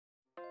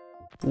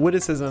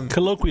Witticism.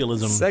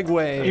 Colloquialism.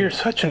 Segue. You're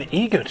such an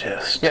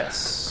egotist.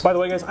 Yes. By the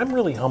way, guys, I'm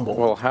really humble.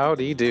 Well,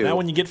 howdy do. That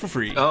one you get for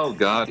free. Oh,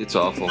 God, it's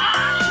awful.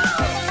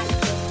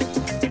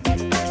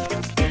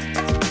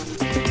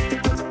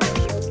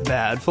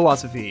 Bad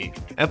Philosophy,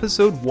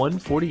 episode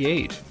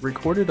 148,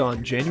 recorded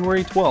on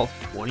January 12th,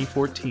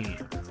 2014.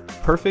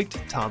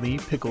 Perfect Tommy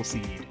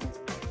Pickleseed.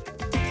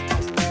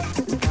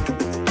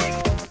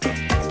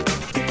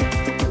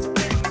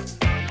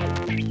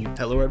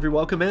 Hello,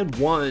 welcome and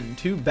one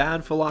to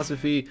Bad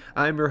Philosophy.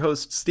 I'm your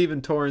host,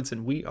 Stephen Torrance,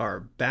 and we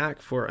are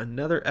back for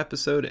another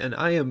episode, and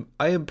I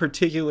am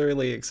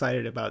particularly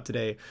excited about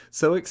today.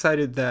 So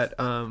excited that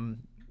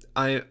I'm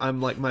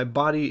like, my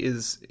body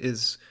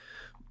is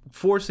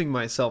forcing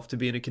myself to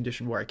be in a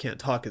condition where I can't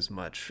talk as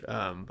much.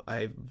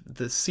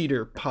 The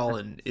cedar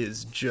pollen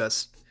is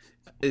just,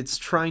 it's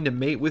trying to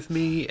mate with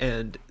me,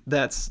 and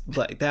that's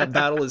like, that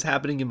battle is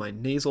happening in my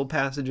nasal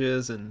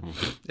passages, and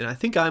I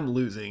think I'm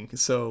losing.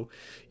 So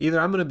either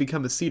I'm going to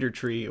become a cedar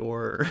tree,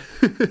 or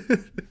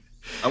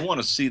I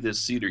want to see this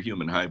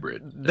cedar-human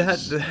hybrid.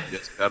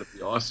 It's got to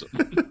be awesome.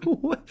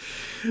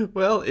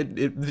 Well,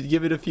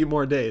 give it a few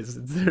more days.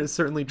 They're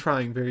certainly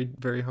trying very,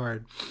 very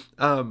hard.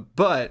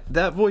 But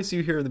that voice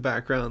you hear in the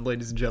background,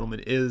 ladies and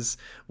gentlemen, is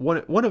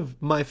one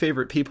of my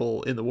favorite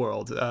people in the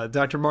world,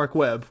 Dr. Mark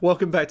Webb.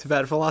 Welcome back to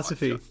Bad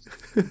Philosophy.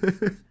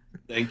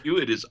 Thank you.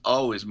 It is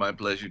always my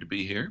pleasure to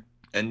be here.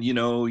 And, you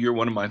know, you're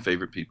one of my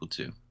favorite people,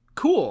 too.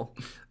 Cool.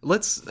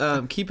 Let's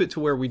keep it to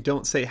where we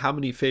don't say how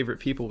many favorite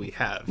people we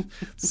have,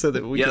 so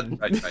that we can.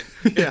 Right.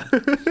 Yeah.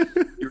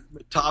 You're in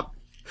the top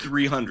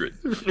 300.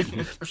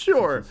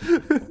 Sure.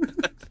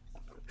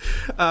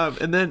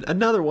 And then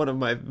another one of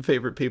my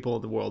favorite people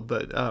in the world,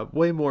 but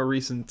way more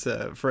recent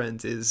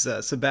friend, is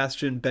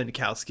Sebastian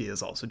Benkowski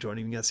is also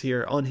joining us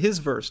here on his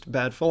first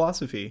Bad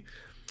Philosophy.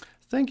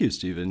 Thank you,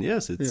 Stephen.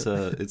 Yes, it's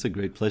a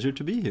great pleasure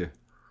to be here.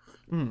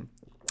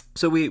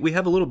 So we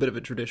have a little bit of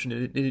a tradition,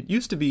 and it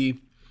used to be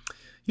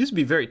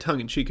very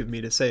tongue-in-cheek of me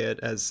to say it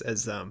as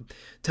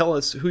tell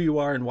us who you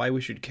are and why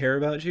we should care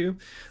about you.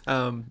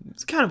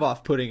 It's kind of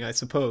off-putting, I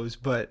suppose,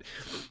 but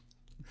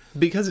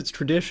because it's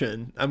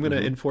tradition, I'm going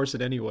to enforce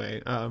it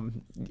anyway.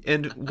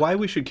 And why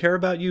we should care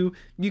about you,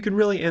 you can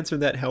really answer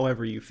that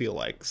however you feel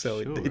like.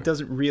 So Sure. it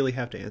doesn't really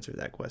have to answer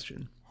that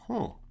question.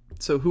 Huh.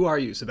 So who are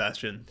you,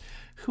 Sebastian?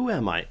 Who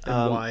am I?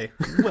 And why?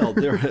 Well,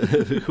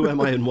 who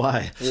am I and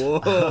why?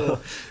 Whoa.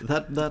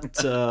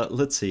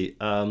 Let's see.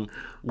 Let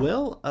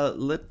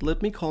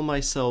me call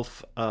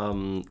myself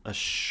a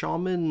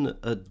shaman,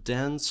 a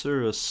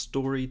dancer, a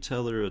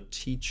storyteller, a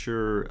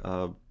teacher,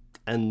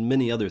 and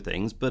many other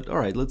things. But all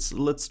right,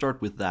 let's start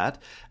with that.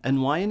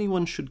 And why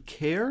anyone should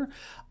care?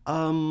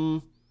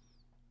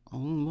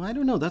 I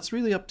don't know. That's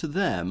really up to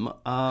them.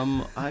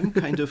 I'm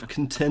kind of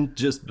content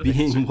just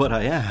being what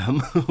I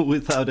am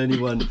without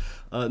anyone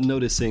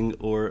noticing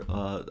or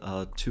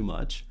too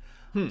much.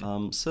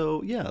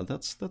 So yeah,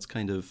 that's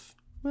kind of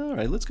all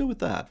right. Let's go with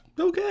that.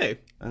 Okay.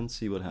 And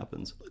see what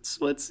happens.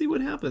 Let's see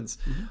what happens.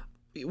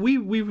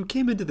 We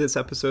came into this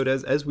episode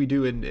as we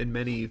do in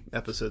many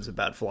episodes of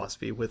Bad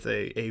Philosophy with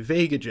a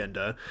vague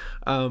agenda,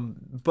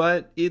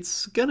 but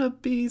it's gonna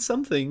be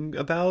something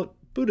about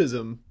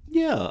Buddhism.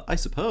 Yeah, I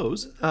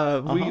suppose.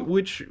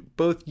 Which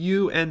both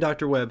you and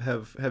Dr. Webb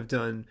have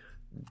done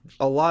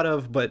a lot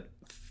of, but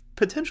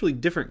potentially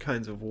different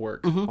kinds of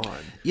work on.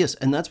 Yes,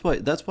 and that's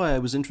why I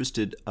was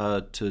interested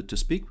to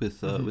speak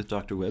with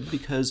Dr. Webb,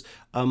 because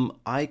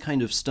I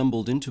kind of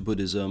stumbled into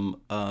Buddhism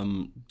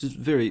just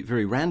very,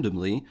 very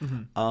randomly,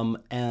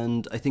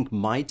 and I think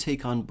my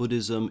take on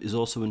Buddhism is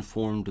also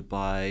informed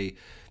by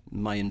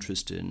my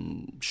interest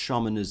in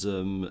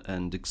shamanism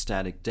and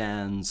ecstatic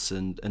dance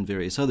and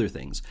various other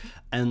things.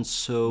 And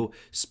so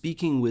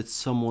speaking with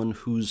someone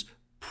who's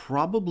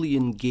probably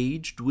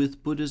engaged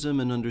with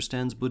Buddhism and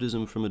understands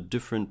Buddhism from a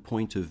different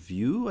point of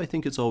view, I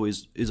think is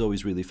always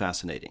really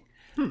fascinating.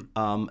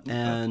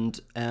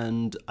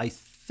 And I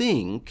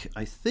think,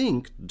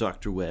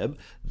 Dr. Webb,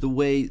 the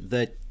way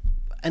that,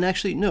 and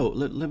actually, no,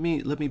 let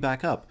me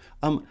back up.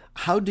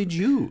 How did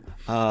you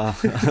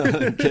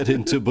get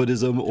into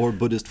Buddhism or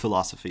Buddhist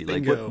philosophy?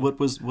 Like, what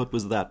was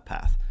that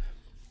path?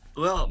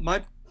 Well,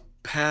 my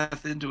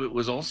path into it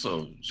was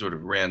also sort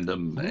of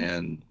random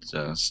and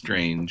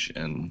strange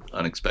and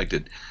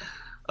unexpected.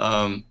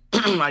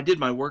 I did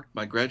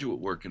my graduate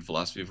work in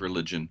philosophy of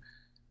religion,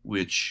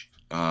 which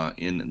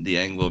in the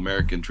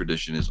Anglo-American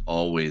tradition is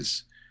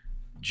always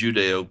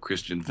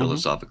Judeo-Christian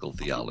philosophical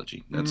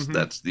theology.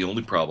 That's the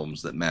only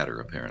problems that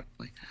matter,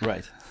 apparently.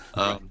 Right.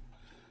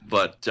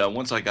 But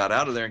once I got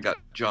out of there and got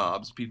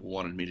jobs, people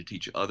wanted me to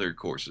teach other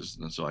courses.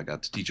 And so I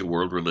got to teach a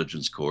world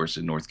religions course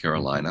in North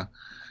Carolina.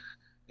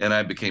 And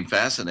I became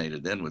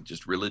fascinated then with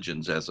just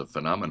religions as a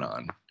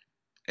phenomenon.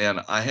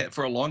 And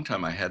for a long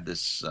time, I had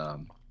this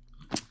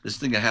this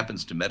thing that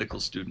happens to medical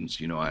students,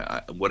 you know,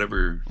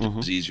 whatever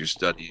disease you're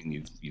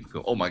studying, you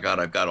go, oh my God,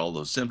 I've got all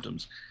those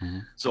symptoms.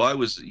 So I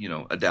was, you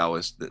know, a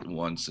Taoist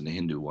once and a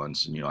Hindu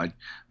once, and, you know, I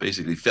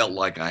basically felt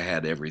like I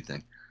had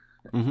everything.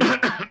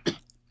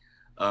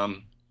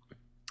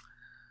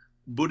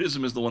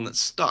 Buddhism is the one that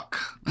stuck.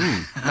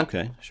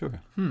 Okay, sure.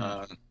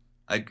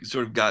 I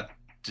sort of got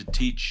to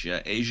teach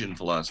Asian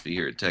philosophy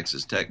here at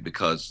Texas Tech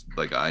because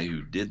the guy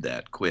who did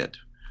that quit,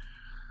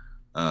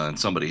 and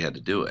somebody had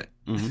to do it.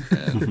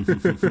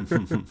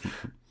 And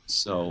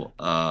so,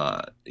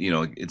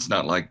 it's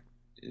not like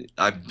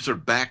I've sort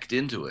of backed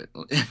into it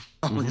in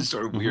all these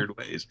sort of weird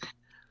ways.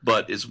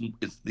 But it's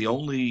the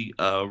only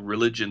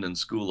religion and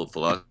school of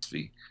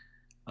philosophy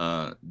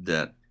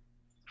that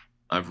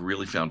I've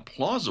really found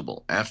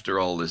plausible after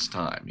all this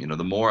time.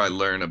 The more I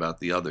learn about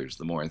the others,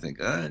 the more I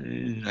think,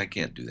 I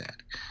can't do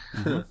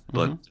that.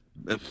 But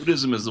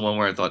Buddhism is the one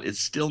where I thought it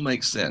still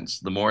makes sense.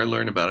 The more I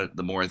learn about it,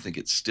 the more I think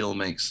it still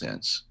makes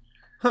sense.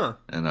 Huh.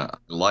 And I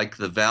like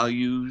the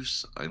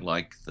values. I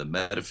like the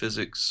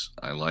metaphysics.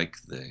 I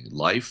like the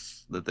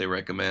life that they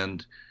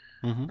recommend.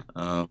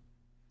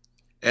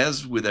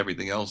 As with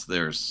everything else,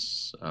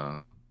 there's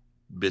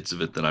bits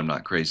of it that I'm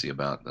not crazy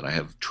about, that I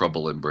have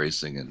trouble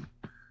embracing and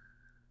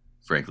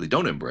frankly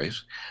don't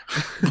embrace.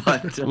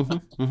 But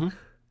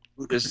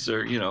Buddhists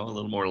are, a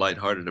little more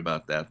lighthearted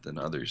about that than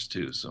others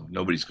too. So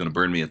nobody's going to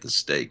burn me at the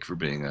stake for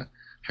being a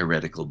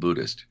heretical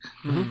Buddhist.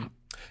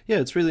 Yeah,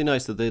 it's really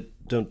nice that they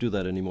don't do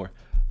that anymore.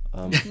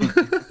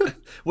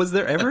 Was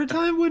there ever a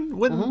time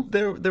when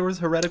there was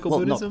heretical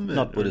Buddhism?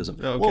 Not Buddhism.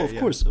 Okay, well,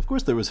 of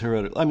course there was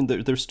heretical. I mean,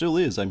 there still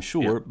is, I'm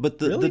sure. Yeah. But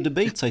the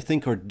debates, I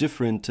think, are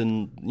different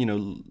and,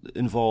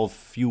 involve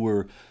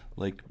fewer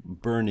like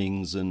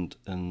burnings and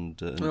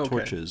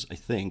torches, I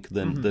think,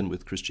 than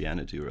with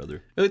Christianity or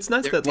other. It's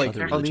nice that like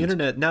other on the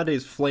internet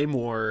nowadays, flame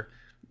war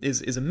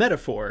is a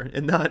metaphor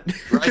and not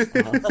right.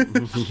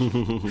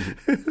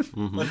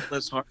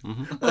 Less hard.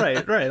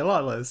 right, a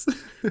lot less.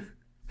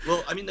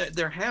 Well, I mean,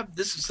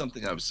 this is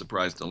something I was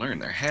surprised to learn.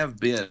 There have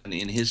been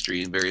in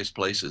history in various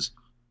places,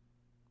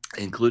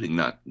 including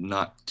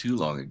not too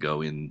long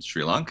ago in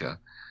Sri Lanka,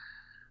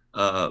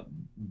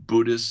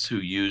 Buddhists who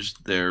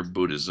used their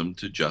Buddhism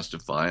to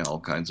justify all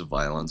kinds of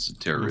violence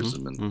and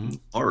terrorism and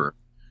horror.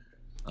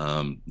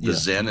 The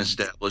Zen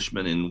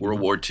establishment in World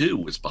War II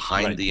was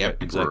behind the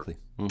emperor. Exactly.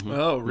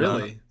 Oh,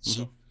 really?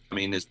 So, I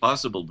mean, it's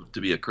possible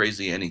to be a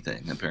crazy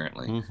anything,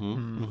 apparently.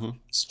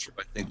 It's true.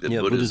 I think that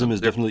Buddhism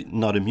is definitely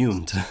not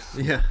immune to,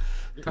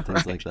 to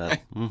things like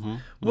that.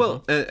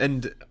 Well,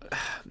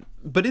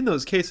 but in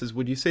those cases,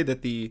 would you say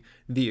that the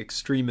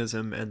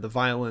extremism and the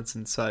violence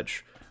and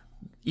such,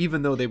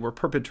 even though they were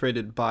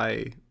perpetrated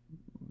by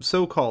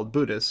so-called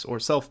Buddhists or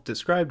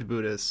self-described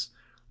Buddhists,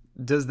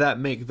 does that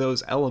make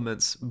those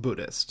elements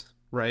Buddhist,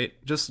 right?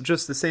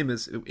 Just the same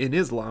as in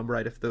Islam,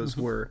 right? If those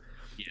were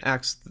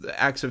acts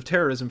of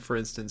terrorism, for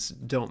instance,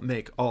 don't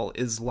make all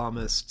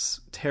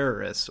Islamists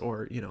terrorists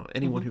or,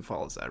 anyone who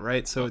follows that,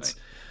 right? So it's...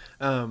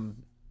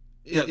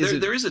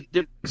 there is a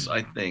difference,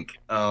 I think,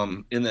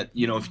 in that,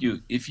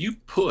 if you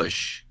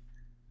push,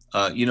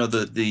 the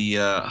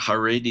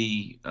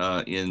Haredi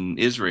in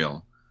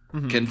Israel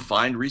can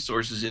find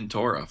resources in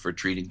Torah for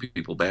treating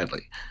people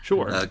badly.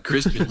 Sure.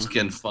 Christians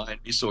can find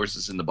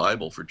resources in the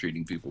Bible for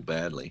treating people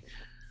badly.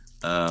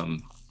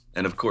 And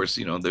of course,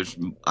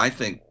 I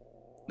think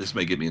this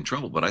may get me in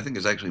trouble, but I think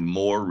there's actually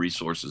more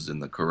resources in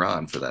the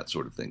Quran for that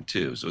sort of thing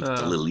too. So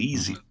it's a little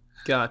easy.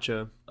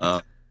 Gotcha.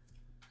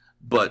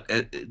 But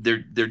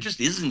there just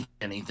isn't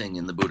anything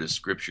in the Buddhist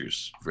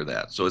scriptures for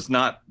that. So it's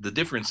not, the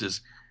difference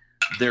is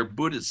they're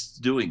Buddhists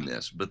doing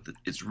this, but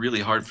it's really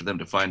hard for them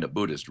to find a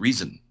Buddhist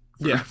reason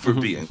for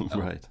being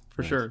right.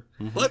 For sure.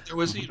 But there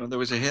was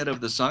a head of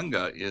the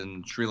Sangha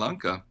in Sri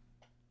Lanka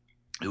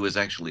who was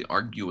actually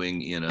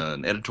arguing in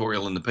an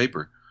editorial in the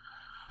paper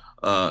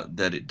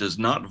that it does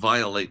not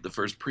violate the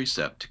first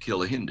precept to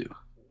kill a Hindu.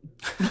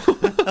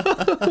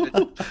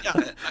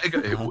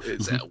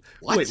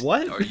 What? Wait,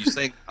 what? Are you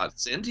saying not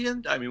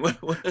sentient? I mean, what?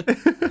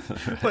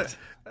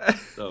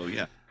 So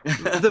yeah.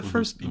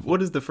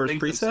 What is the first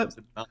precept?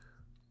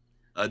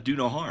 Do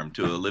no harm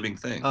to a living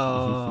thing.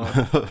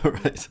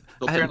 Right. So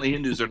apparently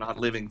Hindus are not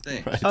living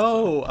things. Right.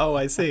 Oh,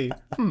 I see.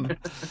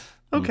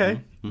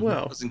 Okay.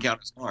 Well, it doesn't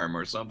count as harm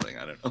or something.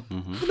 I don't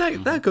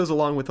know. That goes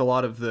along with a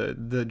lot of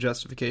the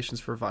justifications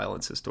for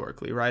violence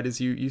historically, right? Is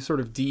you sort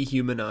of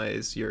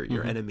dehumanize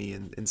your enemy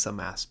in some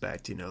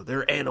aspect.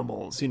 They're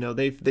animals.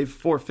 They've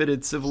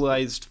forfeited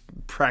civilized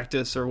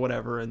practice or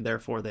whatever, and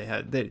therefore they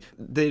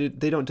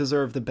don't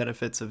deserve the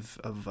benefits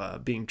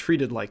of being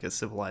treated like a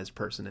civilized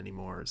person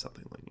anymore or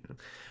something like that.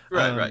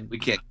 Right. We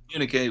can't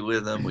communicate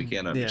with them. We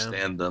can't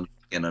understand them.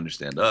 They can't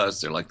understand us.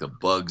 They're like the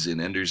bugs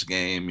in Ender's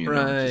Game.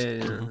 Right.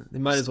 They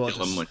might as well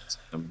just...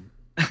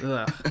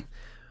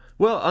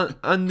 Well,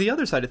 on the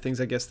other side of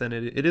things, I guess then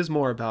it is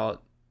more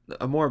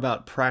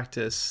about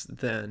practice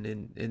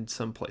than in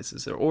some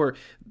places, or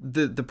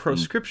the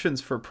proscriptions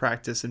for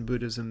practice in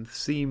Buddhism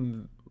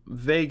seem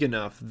vague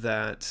enough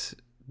that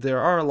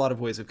there are a lot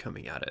of ways of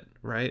coming at it,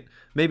 right?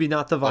 Maybe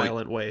not the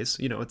violent ways.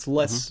 It's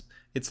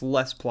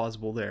less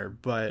plausible there,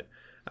 but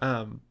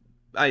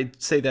I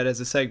say that as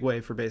a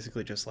segue for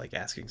basically just like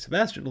asking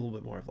Sebastian a little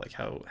bit more of like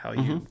how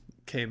you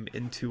came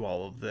into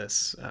all of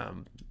this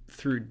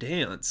through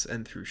dance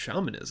and through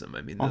shamanism.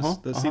 I mean,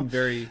 those seem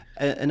very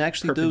and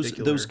actually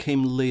those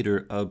came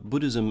later.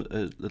 Buddhism,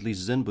 at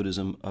least Zen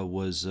Buddhism,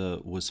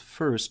 was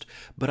first,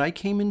 but I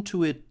came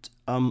into it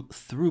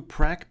through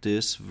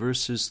practice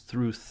versus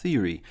through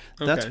theory.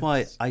 That's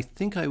why I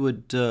think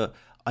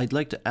I'd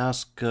like to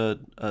ask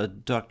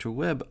Dr.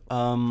 Webb.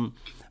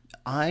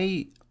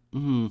 I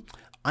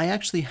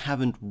actually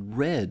haven't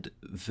read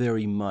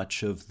very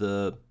much of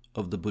the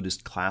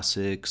Buddhist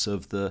classics,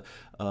 of the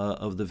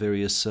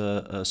various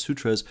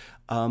sutras.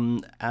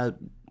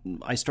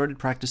 I started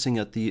practicing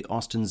at the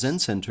Austin Zen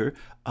Center,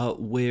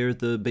 where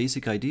the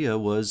basic idea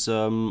was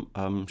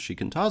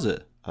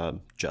shikantaza,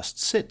 just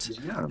sit,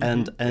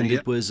 and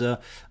it was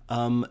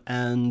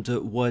and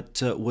what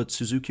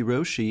Suzuki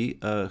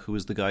Roshi, who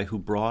was the guy who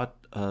brought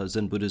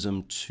Zen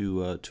Buddhism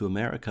to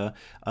America,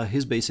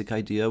 his basic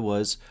idea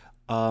was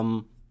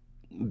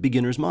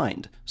beginner's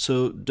mind.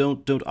 So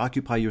don't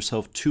occupy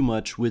yourself too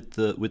much with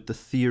the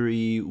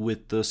theory,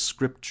 with the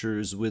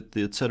scriptures, with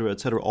the et cetera,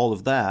 all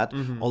of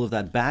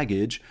that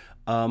baggage,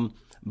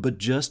 but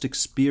just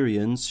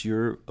experience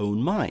your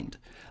own mind.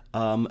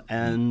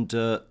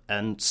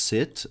 And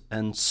sit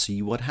and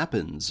see what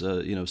happens.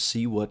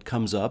 See what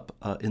comes up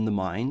in the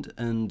mind.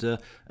 And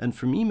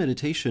for me,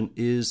 meditation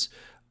is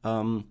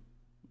kind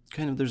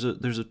of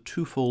there's a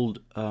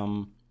twofold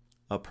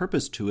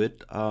purpose to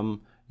it.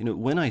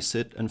 When I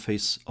sit and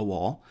face a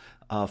wall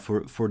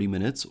for 40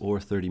 minutes or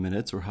 30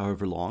 minutes or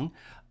however long,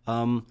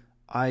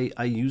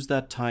 I use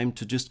that time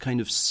to just kind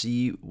of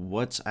see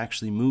what's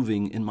actually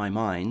moving in my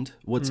mind,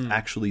 what's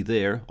actually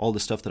there, all the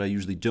stuff that I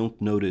usually don't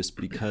notice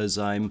because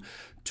I'm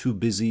too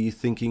busy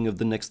thinking of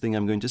the next thing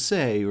I'm going to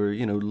say, or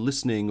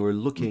listening or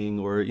looking,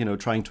 or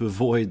trying to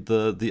avoid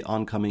the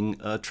oncoming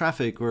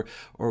traffic or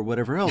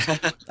whatever else.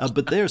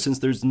 But since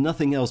there's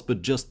nothing else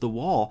but just the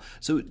wall,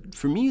 so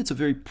for me it's a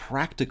very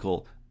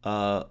practical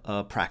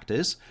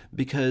practice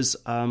because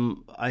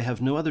I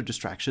have no other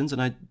distractions and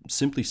I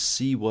simply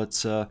see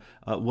what's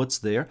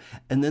there.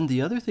 And then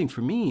the other thing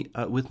for me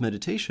with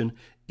meditation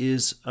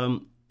is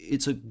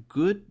it's a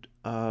good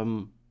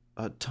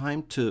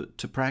time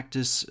to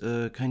practice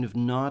kind of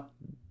not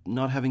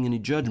having any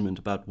judgment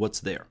about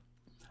what's there.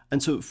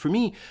 And so for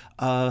me,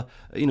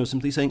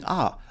 simply saying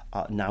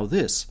now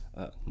this,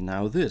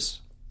 now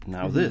this,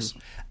 now this,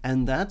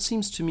 and that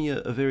seems to me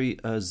a very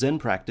Zen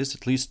practice,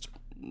 at least.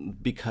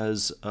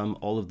 Because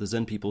all of the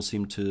Zen people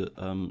seem to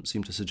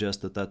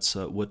suggest that that's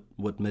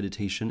what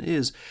meditation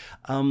is,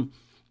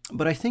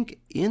 but I think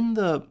in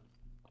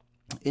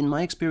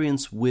my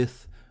experience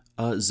with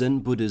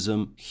Zen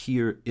Buddhism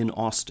here in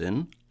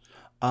Austin,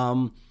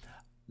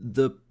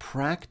 the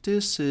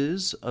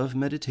practices of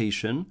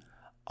meditation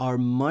are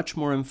much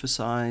more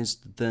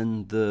emphasized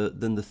than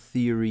the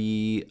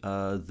theory,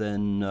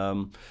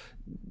 than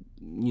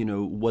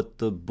what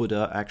the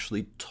Buddha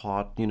actually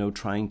taught.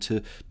 Trying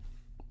to.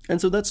 And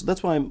so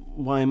that's why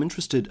I'm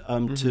interested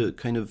to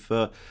kind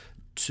of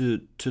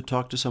to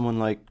talk to someone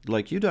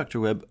like you, Dr.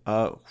 Webb,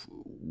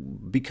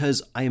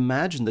 because I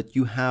imagine that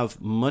you have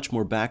much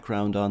more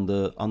background on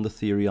the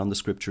theory, on the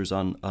scriptures,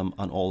 on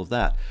all of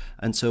that.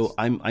 And so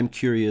I'm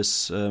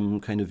curious,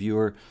 kind of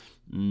your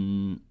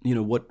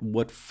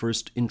what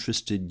first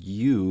interested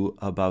you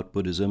about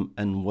Buddhism,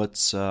 and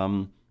what's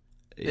and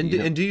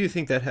do you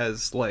think that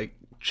has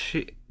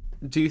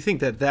do you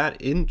think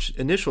that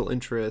initial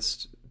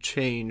interest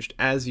changed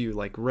as you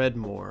read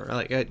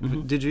more?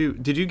 Did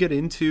you get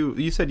into?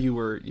 You said you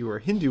were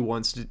Hindu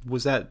once.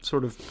 Was that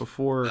sort of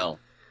before?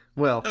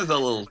 Well, that was a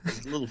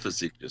little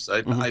facetious.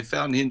 I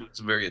found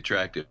Hinduism very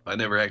attractive. I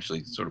never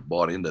actually sort of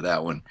bought into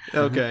that one.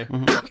 Okay,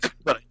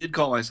 but I did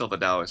call myself a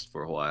Taoist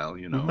for a while.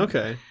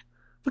 Okay,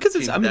 because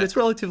it's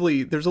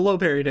relatively, there's a low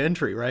barrier to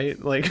entry, right?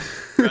 Right.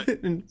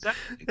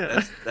 Exactly.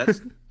 Yeah.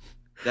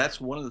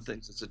 That's one of the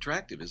things that's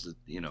attractive. Is that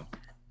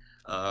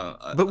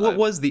but what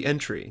was the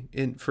entry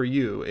in for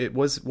you? It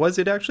was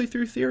it actually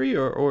through theory,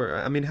 or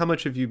I mean, how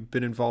much have you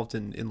been involved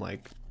in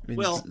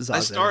Zazen?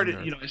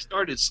 I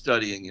started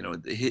studying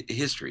the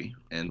history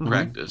and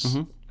practice,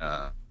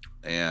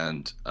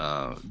 and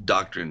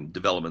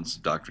developments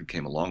of doctrine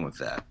came along with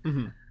that.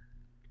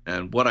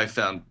 And what I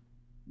found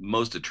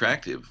most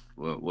attractive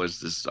was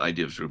this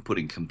idea of sort of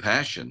putting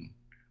compassion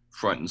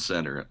front and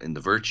center in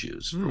the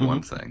virtues, for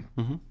one thing.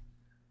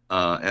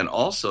 And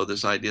also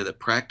this idea that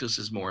practice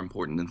is more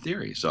important than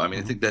theory. So, I mean,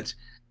 I think that's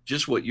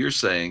just what you're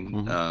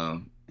saying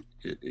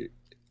it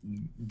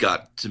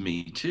got to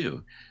me,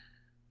 too.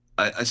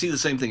 I see the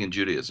same thing in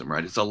Judaism,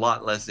 right? It's a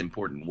lot less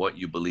important what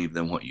you believe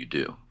than what you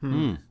do.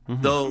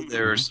 Though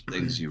there's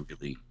things you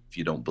really, if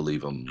you don't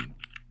believe them,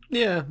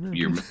 your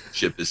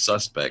membership is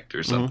suspect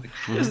or something.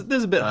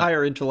 There's a bit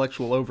higher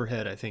intellectual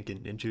overhead, I think,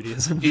 in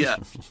Judaism. Yeah.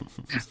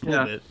 A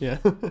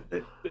little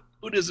bit.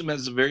 Buddhism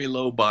has a very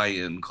low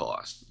buy-in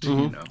cost,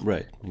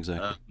 Right,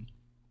 exactly.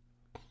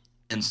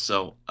 And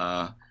so,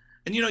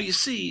 you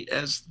see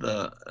as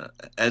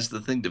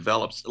the thing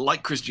develops,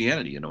 like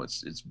Christianity,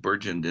 it's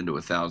burgeoned into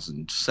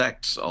 1,000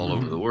 sects all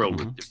over the world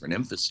with different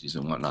emphases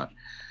and whatnot.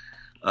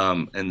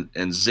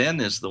 And Zen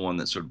is the one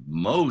that's sort of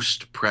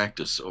most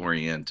practice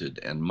oriented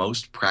and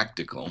most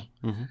practical,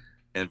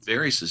 and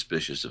very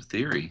suspicious of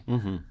theory.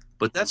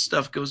 But that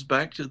stuff goes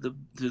back to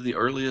the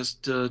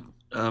earliest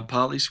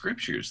Pali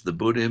scriptures. The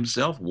Buddha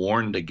himself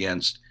warned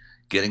against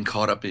getting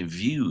caught up in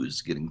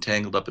views, getting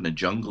tangled up in a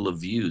jungle of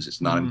views.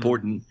 It's not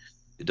important.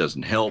 It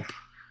doesn't help.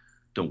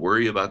 Don't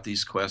worry about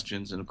these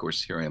questions. And of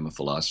course, here I am, a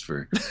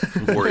philosopher,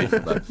 worried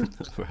about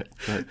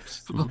it.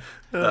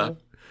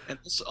 And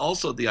it's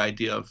also the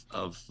idea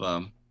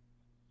of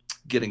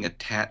getting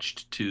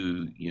attached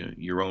to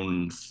your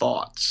own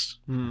thoughts.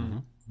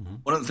 One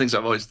of the things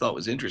I've always thought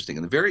was interesting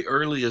in the very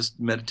earliest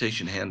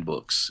meditation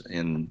handbooks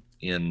in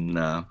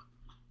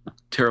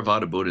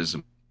Theravada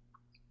Buddhism,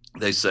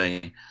 they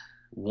say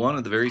one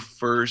of the very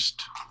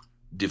first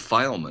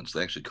defilements,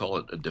 they actually call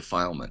it a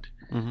defilement,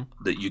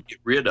 that you get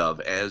rid of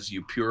as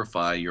you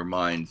purify your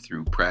mind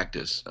through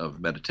practice of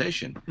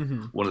meditation.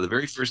 One of the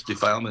very first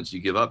defilements you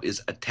give up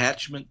is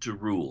attachment to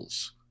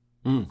rules.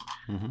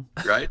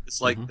 Right?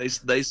 It's like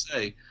they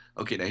say,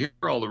 okay, now here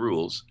are all the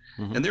rules,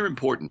 and they're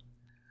important.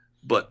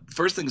 But the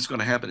first thing that's going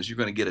to happen is you're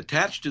going to get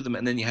attached to them,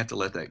 and then you have to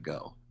let that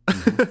go.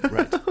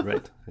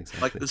 Right,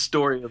 exactly. Like the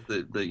story of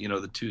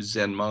the two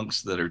Zen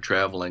monks that are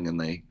traveling, and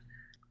they,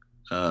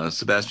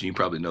 Sebastian, you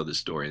probably know this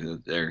story.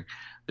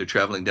 They're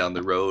traveling down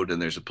the road,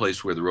 and there's a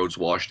place where the road's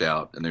washed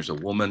out, and there's a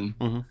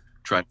woman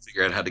trying to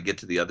figure out how to get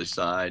to the other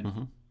side,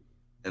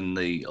 and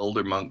the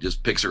older monk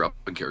just picks her up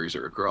and carries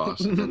her across,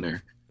 and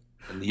the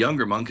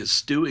younger monk is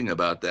stewing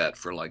about that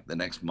for like the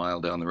next mile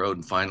down the road,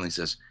 and finally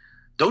says,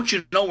 "Don't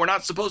you know we're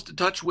not supposed to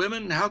touch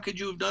women? How could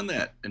you have done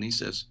that?" And he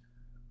says,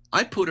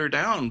 "I put her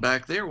down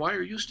back there. Why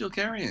are you still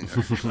carrying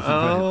her?"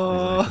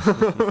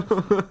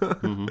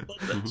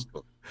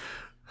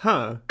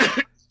 Huh.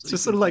 It's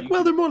just sort of like,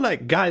 well, they're more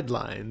like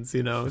guidelines,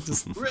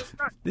 just,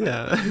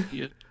 yeah.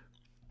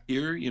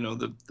 Here,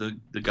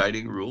 the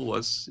guiding rule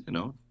was,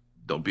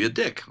 don't be a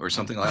dick or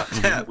something like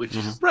that, which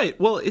is right.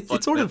 Well,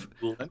 it's sort of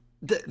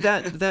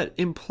that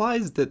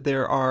implies that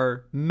there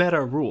are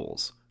meta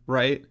rules,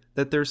 right?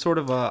 That there's sort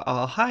of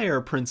a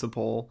higher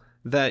principle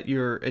that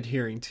you're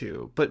adhering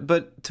to,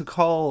 but to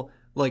call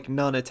like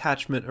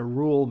non-attachment a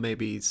rule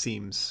maybe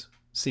seems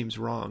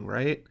wrong,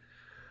 right?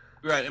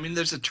 Right. I mean,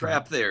 there's a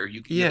trap there.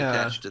 You can get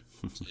attached to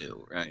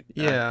too, right?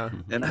 Yeah.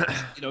 And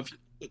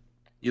if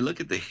you look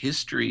at the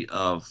history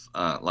of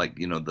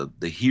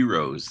the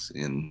heroes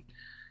in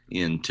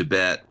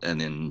Tibet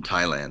and in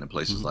Thailand and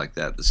places like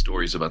that, the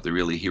stories about the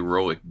really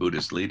heroic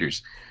Buddhist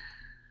leaders,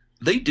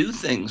 they do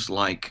things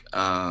like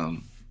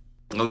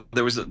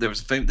there was a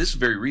famous, this is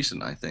very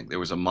recent, I think. There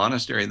was a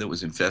monastery that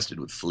was infested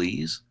with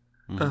fleas.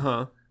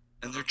 And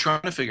they're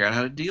trying to figure out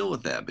how to deal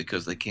with that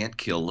because they can't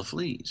kill the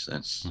fleas.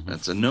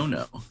 That's a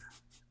no-no.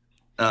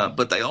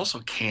 But they also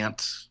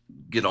can't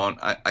get on.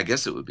 I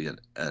guess it would be a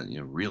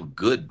real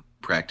good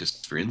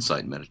practice for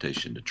insight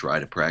meditation to try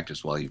to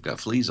practice while you've got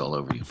fleas all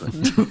over you. But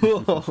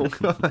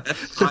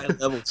that's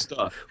high-level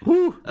stuff.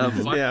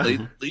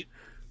 Finally,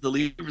 the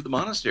leader of the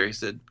monastery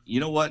said, "You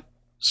know what?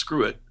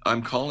 Screw it.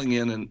 I'm calling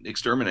in an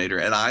exterminator,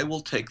 and I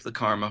will take the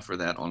karma for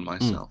that on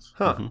myself."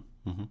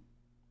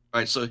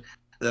 Right. So,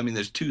 I mean,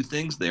 there's two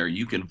things there.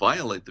 You can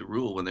violate the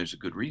rule when there's a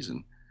good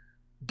reason,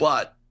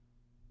 but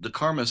the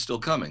karma is still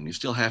coming. You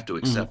still have to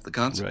accept the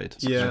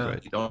consequences. Right. Yeah.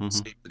 You don't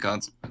escape the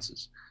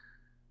consequences.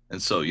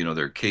 And so,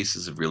 there are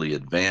cases of really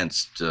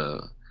advanced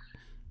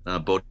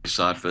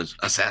bodhisattvas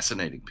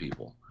assassinating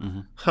people.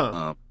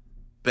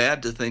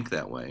 Bad to think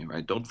that way,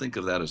 right? Don't think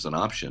of that as an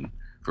option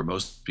for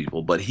most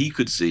people. But he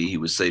could see he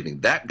was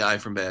saving that guy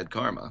from bad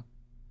karma,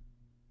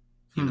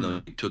 even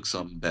though he took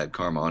some bad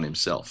karma on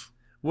himself.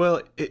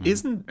 Well,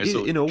 isn't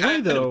in a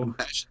way though?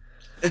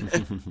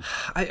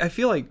 I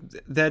feel like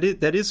that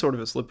is sort of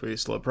a slippery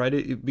slope,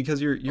 right?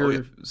 Because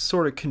you're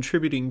sort of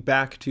contributing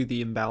back to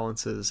the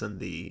imbalances and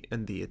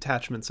the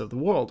attachments of the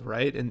world,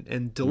 right?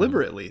 And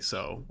deliberately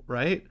so,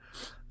 right?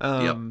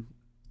 I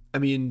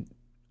mean,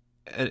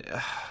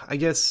 I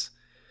guess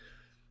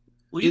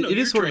it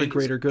is sort of a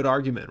greater good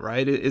argument,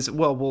 right?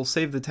 We'll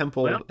save the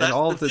temple and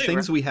all of the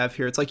things we have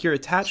here. It's like you're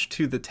attached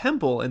to the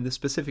temple and the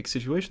specific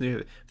situation.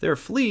 If there are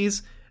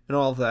fleas and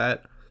all of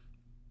that,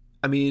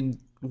 I mean,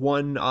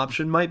 one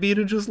option might be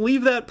to just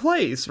leave that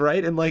place,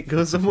 right? And like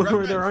go somewhere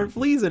where there aren't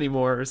fleas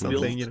anymore or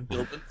something.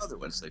 Build another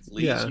one. Say,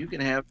 fleas, you can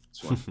have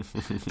this one.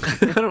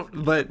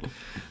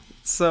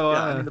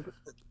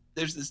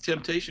 There's this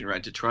temptation,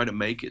 right, to try to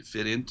make it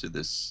fit into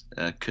this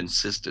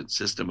consistent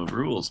system of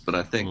rules. But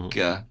I think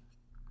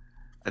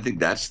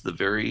that's the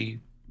very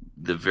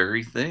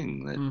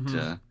thing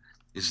that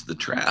is the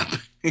trap.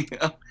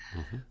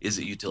 Is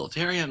it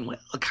utilitarian? Well,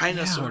 kind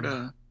of, sort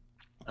of.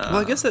 Well,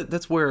 I guess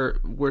that's where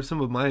some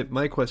of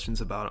my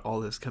questions about all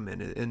this come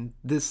in, and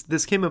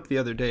this came up the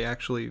other day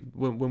actually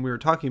when we were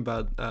talking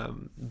about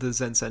the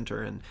Zen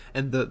Center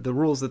and the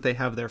rules that they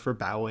have there for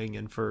bowing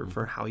and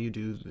for how you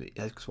do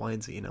X, Y,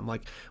 and Z, and I'm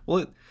like,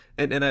 well,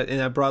 and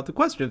I brought up the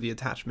question of the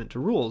attachment to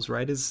rules,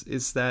 right?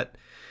 Is that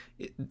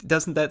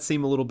doesn't that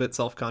seem a little bit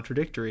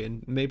self-contradictory?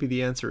 And maybe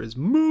the answer is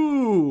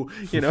moo,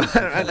 you know,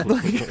 Right.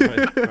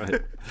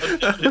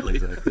 Exactly.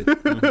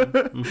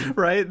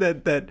 right?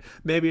 That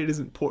maybe it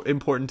isn't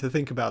important to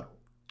think about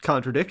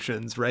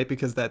contradictions, right?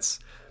 Because that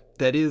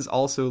is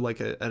also like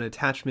an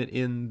attachment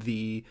in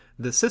the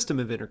system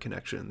of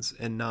interconnections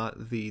and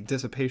not the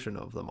dissipation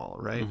of them all,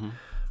 right?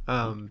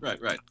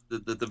 Right.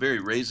 The very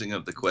raising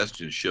of the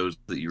question shows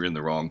that you're in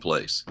the wrong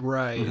place.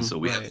 Right. And so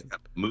we have to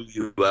move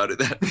you out of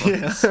that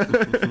place.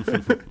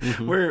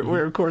 Yeah.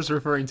 We're of course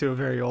referring to a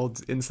very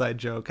old inside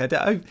joke.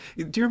 Do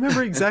you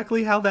remember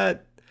exactly how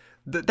that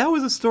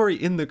was a story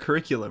in the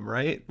curriculum,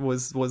 right?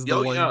 Was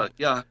the one?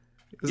 Yeah.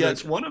 That...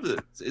 It's one of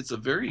the. It's a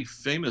very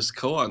famous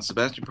koan.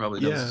 Sebastian probably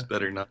knows this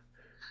better than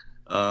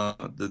I.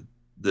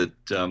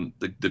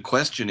 The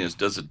question is,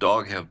 does a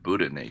dog have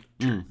Buddha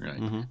nature?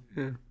 Right.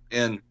 Yeah.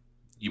 And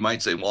you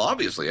might say, well,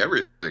 obviously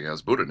everything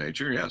has Buddha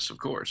nature. Yes, of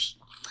course.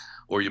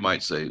 Or you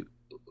might say,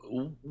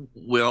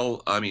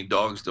 well, I mean,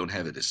 dogs don't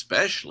have it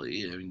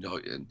especially. I mean,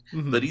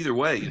 but either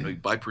way, you know,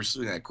 by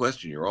pursuing that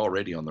question, you're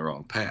already on the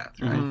wrong path,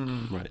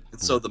 right? Right. And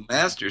so the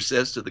master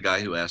says to the guy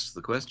who asks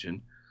the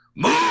question,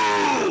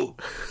 "Moo!"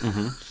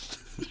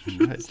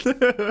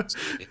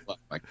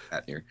 My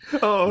cat here.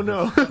 Oh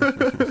no!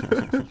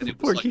 And it was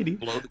Poor like kitty.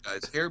 blow the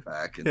guy's hair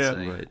back and Yeah.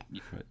 say, Right.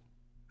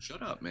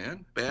 "Shut up,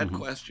 man! Bad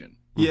question."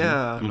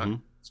 Yeah.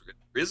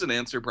 There is an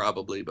answer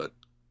probably, but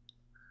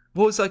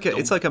Well, it's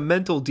like a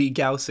mental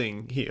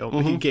degaussing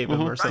he gave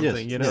him or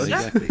something, Yes. you know.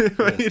 Yes,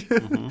 exactly. Right?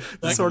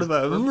 Yes. Sort of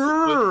a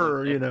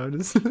you know,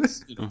 just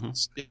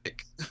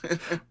stick.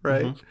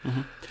 right.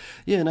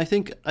 Yeah, and I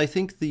think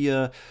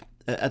the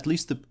at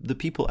least the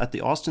people at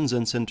the Austin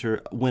Zen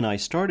Center when I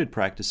started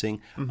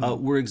practicing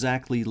were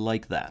exactly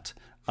like that.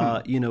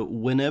 You know,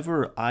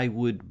 whenever I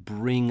would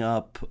bring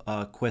up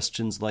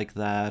questions like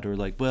that, or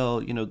like,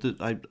 well, you know,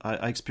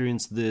 I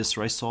experienced this,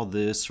 or I saw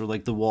this, or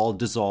like the wall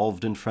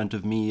dissolved in front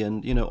of me,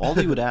 and you know, all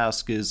they would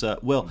ask is,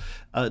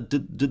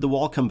 did the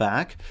wall come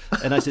back?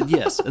 And I said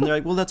yes, and they're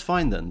like, well, that's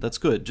fine then, that's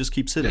good, just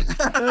keep sitting.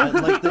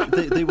 And, like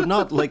they would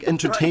not like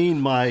entertain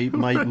my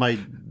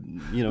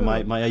you know,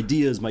 my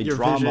ideas, my Your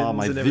drama,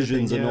 my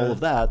visions, and yeah. all of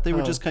that. They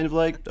were just kind of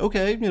like,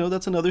 okay, you know,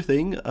 that's another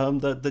thing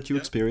that you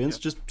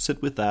experienced. Just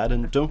sit with that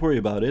and don't worry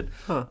about it.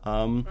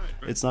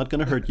 It's not going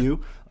to hurt you.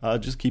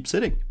 Just keep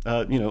sitting.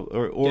 You know,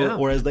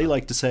 or as they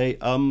like to say,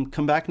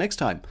 come back next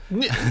time.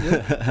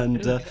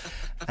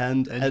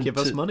 and give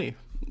us money.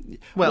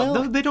 Well,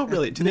 no, they don't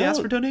really. Do they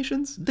ask for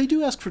donations? They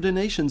do ask for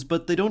donations,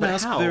 but they don't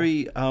ask how?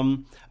 very.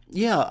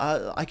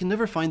 I can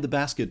never find the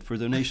basket for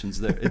donations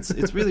there.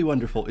 It's really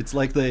wonderful. It's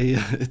like they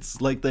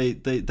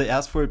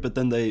ask for it, but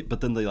then they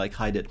like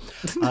hide it.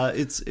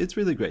 It's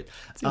really great.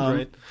 Seems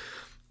right.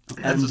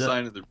 That's a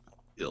sign of the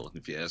real deal,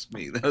 if you ask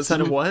me. A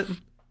sign of what?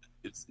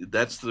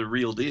 That's the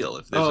real deal.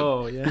 If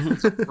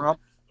there's a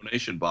prompt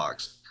donation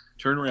box,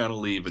 turn around and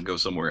leave and go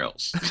somewhere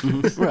else.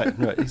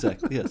 Right,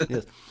 exactly.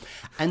 Yes.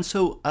 And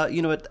so,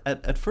 you know,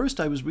 at first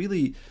I was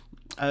really,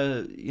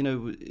 you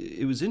know,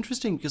 it was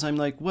interesting because I'm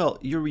like, well,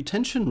 your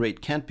retention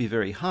rate can't be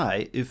very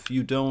high if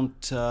you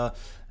don't,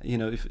 you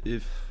know,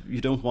 if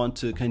you don't want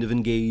to kind of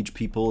engage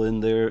people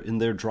in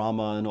their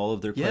drama and all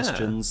of their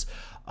questions.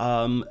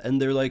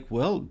 And they're like,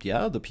 well,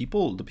 yeah, the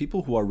people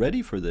who are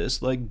ready for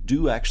this, like,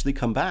 do actually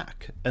come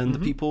back. And the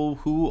people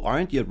who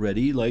aren't yet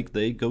ready, like,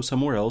 they go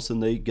somewhere else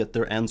and they get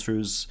their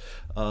answers,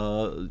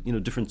 you know,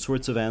 different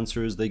sorts of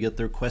answers. They get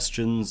their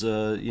questions,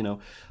 you know,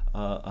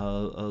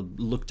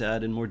 looked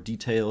at in more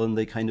detail, and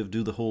they kind of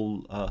do the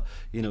whole,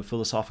 you know,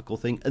 philosophical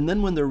thing. And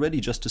then when they're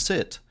ready just to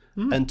sit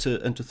and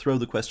to throw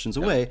the questions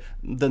away,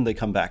 then they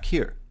come back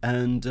here.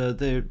 And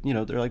they're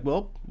like,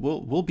 well,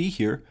 we'll be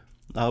here.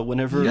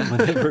 Whenever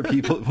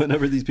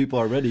these people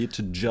are ready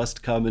to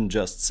just come and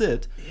just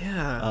sit.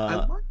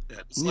 I like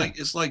that.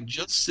 It's like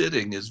just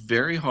sitting is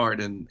very hard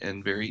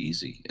and very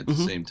easy at the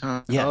same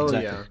time. Yeah,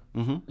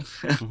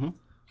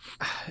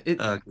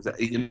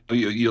 exactly.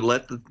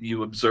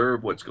 You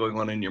observe what's going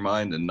on in your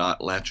mind and not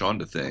latch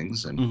onto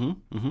things. And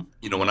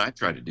you know, when I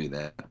try to do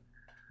that,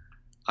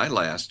 I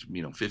last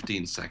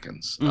 15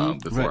 seconds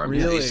before I'm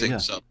facing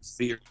some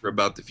fear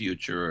about the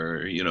future,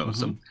 or you know,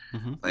 some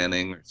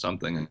planning or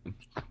something.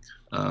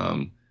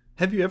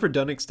 Have you ever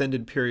done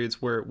extended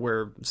periods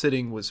where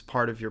sitting was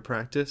part of your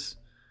practice?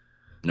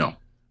 No.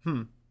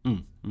 I'm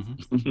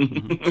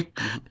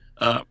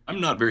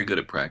not very good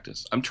at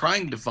practice. I'm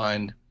trying to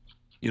find,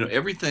 you know,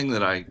 everything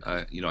that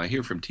I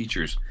hear from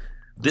teachers.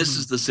 This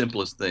is the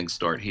simplest thing.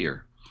 Start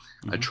here.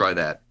 I try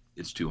that.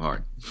 It's too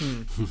hard.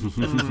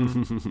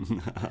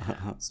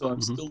 So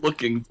I'm still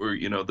looking for,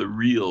 you know, the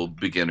real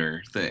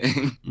beginner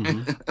thing.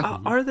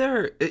 Are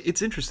there?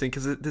 It's interesting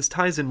because this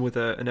ties in with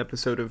an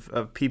episode of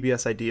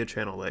PBS Idea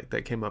Channel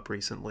that came up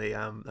recently.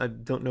 I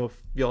don't know if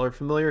y'all are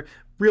familiar.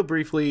 Real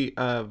briefly,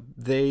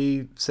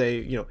 they say,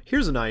 you know,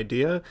 here's an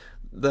idea.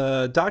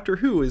 The Doctor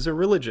Who is a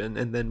religion,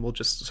 and then we'll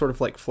just sort of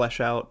like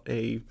flesh out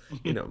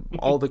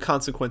all the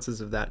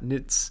consequences of that. And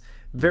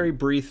very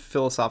brief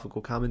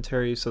philosophical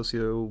commentary,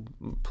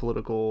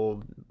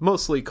 socio-political,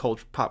 mostly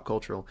pop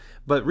cultural.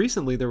 But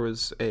recently there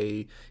was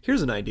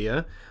here's an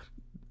idea,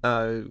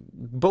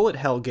 bullet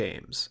hell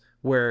games,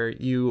 where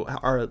you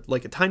are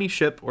like a tiny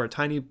ship or a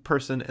tiny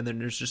person, and then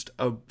there's just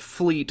a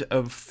fleet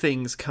of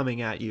things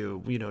coming at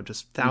you,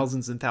 just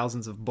thousands and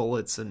thousands of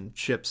bullets and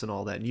ships and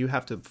all that. And you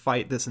have to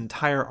fight this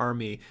entire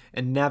army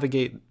and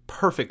navigate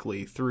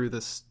perfectly through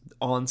this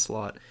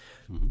onslaught.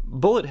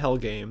 Bullet hell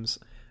games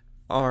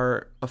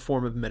are a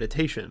form of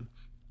meditation.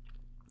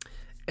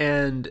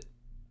 And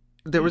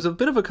there was a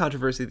bit of a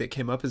controversy that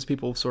came up as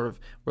people sort of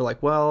were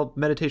like, well,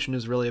 meditation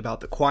is really about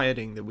the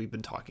quieting that we've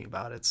been talking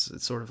about. It's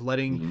sort of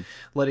letting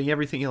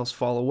everything else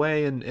fall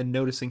away and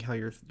noticing how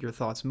your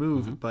thoughts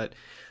move. But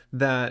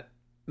that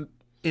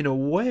in a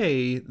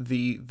way,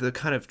 the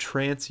kind of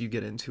trance you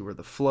get into, or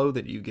the flow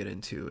that you get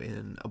into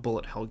in a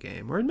bullet hell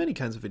game, or in many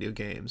kinds of video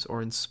games,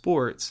 or in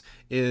sports,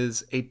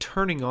 is a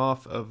turning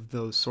off of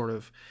those sort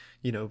of,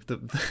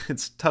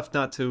 it's tough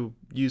not to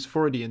use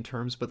Freudian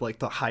terms, but like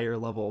the higher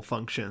level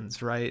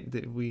functions, right?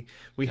 We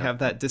have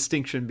that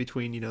distinction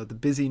between, the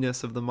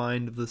busyness of the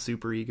mind of the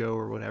superego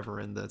or whatever,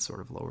 and the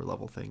sort of lower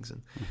level things,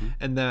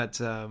 and that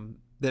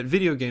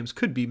video games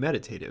could be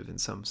meditative in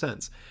some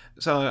sense.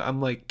 So I'm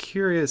like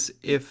curious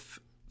if,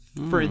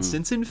 for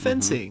instance, in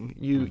fencing,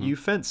 you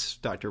fence,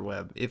 Dr.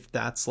 Webb, if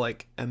that's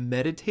like a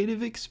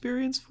meditative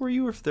experience for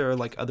you, or if there are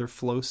like other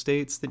flow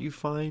states that you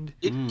find.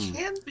 It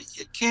can be.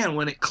 It can,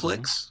 when it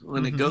clicks,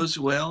 when it goes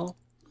well.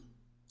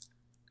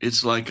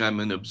 It's like I'm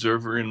an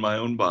observer in my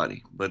own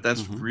body, but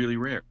that's really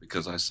rare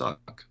because I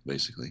suck,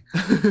 basically.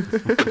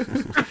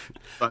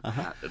 But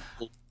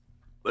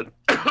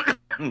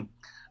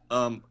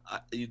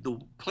the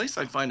place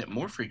I find it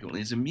more frequently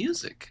is in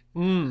music.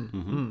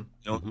 When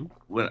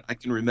I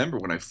can remember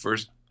when I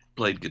first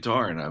played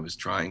guitar and I was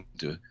trying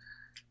to,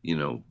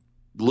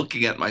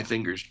 looking at my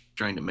fingers,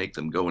 trying to make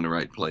them go in the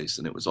right place,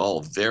 and it was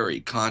all very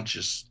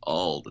conscious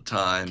all the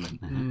time.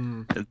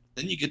 And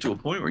then you get to a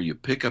point where you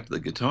pick up the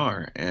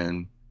guitar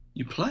and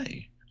you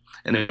play,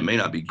 and it may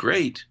not be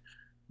great,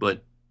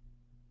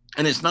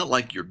 and it's not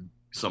like you're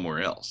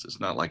somewhere else. It's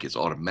not like it's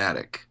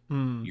automatic.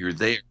 You're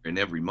there in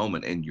every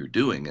moment and you're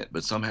doing it,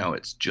 but somehow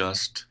it's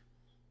just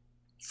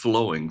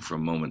flowing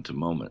from moment to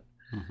moment.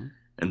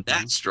 And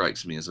that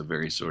strikes me as a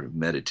very sort of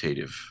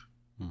meditative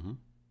kind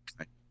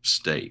of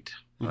state.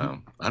 I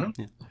don't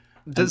know.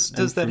 Does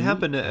that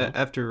happen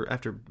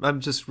after? I'm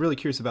just really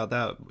curious about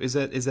that. Is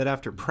that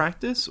after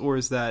practice, or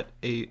is that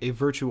a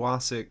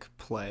virtuosic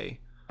play?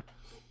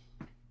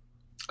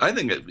 I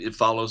think it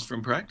follows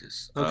from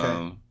practice.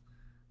 Okay.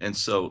 And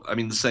so, I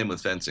mean, the same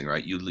with fencing,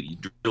 right? You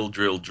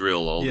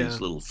drill all these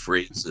little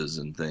phrases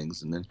and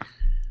things,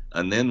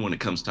 and then when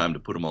it comes time to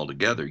put them all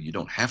together, you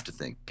don't have to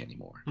think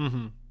anymore.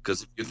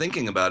 Because if you're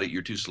thinking about it,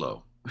 you're too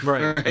slow.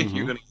 Right.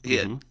 You're going to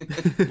get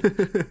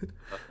hit.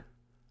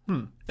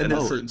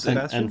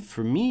 And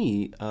for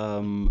me,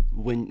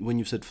 when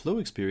you said flow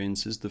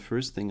experiences, the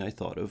first thing I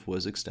thought of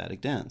was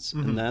ecstatic dance,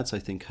 and that's, I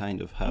think,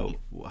 kind of how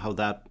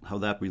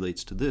that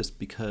relates to this,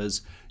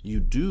 because you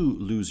do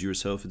lose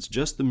yourself. It's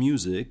just the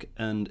music,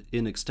 and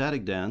in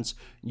ecstatic dance,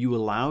 you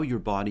allow your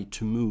body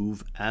to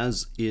move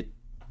as it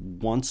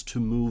wants to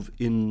move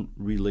in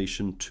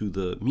relation to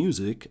the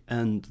music,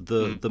 and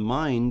the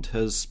mind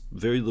has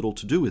very little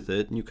to do with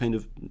it, and you kind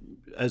of,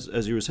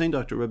 as you were saying,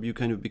 Dr. Webb, you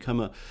kind of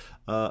become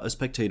a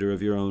spectator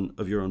of your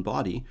own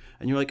body,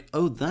 and you're like,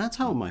 oh, that's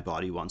how my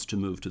body wants to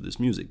move to this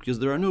music, because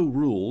there are no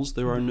rules,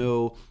 there are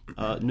no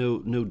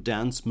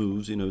dance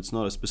moves. It's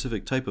not a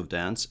specific type of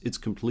dance. It's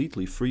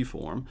completely free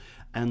form,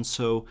 and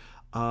so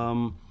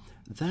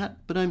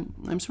but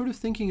I'm sort of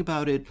thinking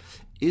about it.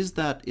 Is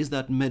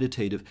that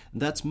meditative?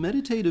 That's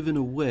meditative in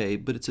a way,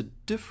 but it's a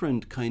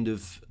different kind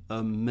of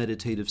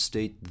meditative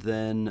state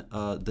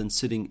than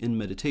sitting in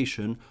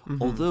meditation.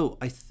 Although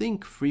I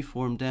think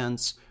freeform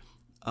dance,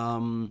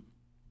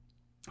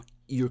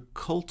 you're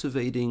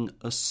cultivating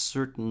a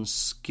certain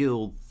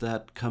skill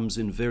that comes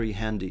in very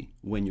handy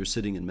when you're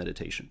sitting in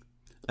meditation,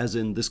 as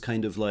in this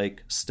kind of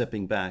like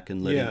stepping back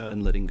and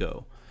letting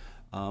go.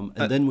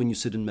 And then when you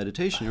sit in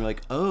meditation, you're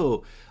like,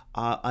 oh.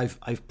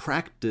 I've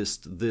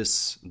practiced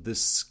this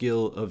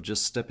skill of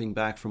just stepping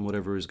back from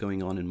whatever is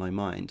going on in my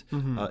mind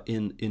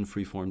in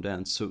freeform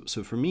dance.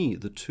 So for me,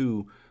 the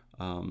two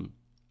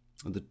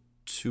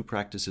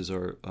practices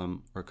are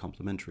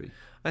complementary.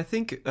 I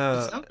think it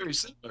sounds very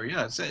similar.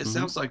 Yeah, it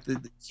sounds like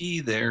the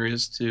key there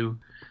is to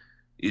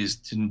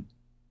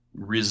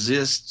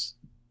resist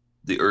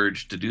the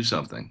urge to do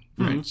something,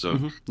 right?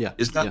 So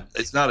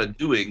it's not a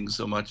doing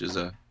so much as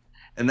a.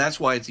 And that's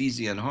why it's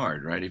easy and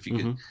hard, right? If you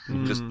can,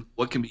 because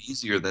what can be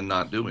easier than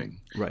not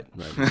doing? Right,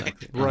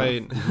 exactly.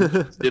 Right.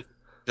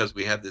 Because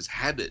we have this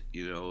habit,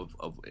 of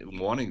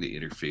wanting to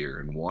interfere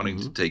and wanting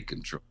to take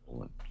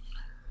control.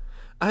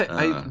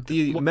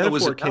 The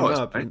metaphor came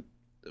up. Right?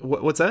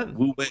 What's that?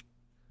 Wu Wei.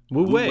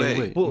 Wu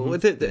Wei. Well,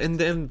 with it, and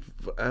then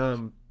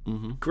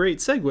great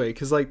segue,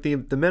 because like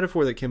the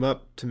metaphor that came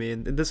up to me,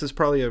 and this is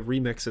probably a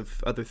remix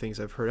of other things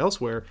I've heard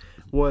elsewhere,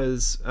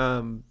 was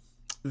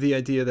the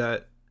idea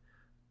that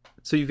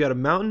So you've got a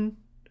mountain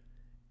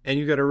and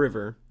you've got a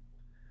river.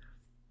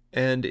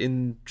 And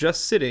in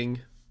just sitting,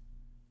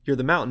 you're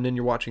the mountain and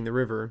you're watching the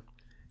river.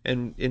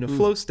 And in a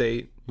flow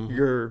state,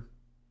 you're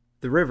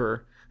the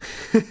river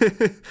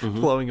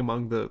flowing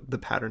among the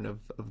pattern of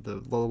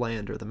the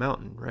land or the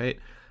mountain, right?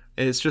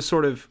 And it's just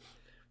sort of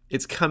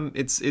it's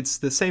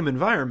the same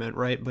environment,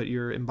 right? But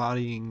you're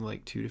embodying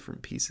like two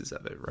different pieces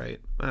of it,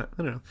 right? I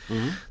don't know.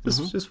 This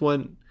is just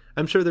one.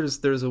 I'm sure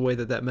there's a way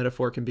that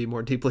metaphor can be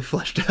more deeply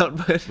fleshed out,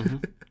 but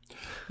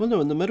well, no,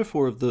 and the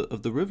metaphor of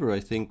the river, I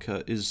think,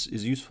 is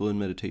useful in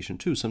meditation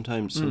too.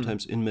 Sometimes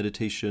in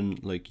meditation,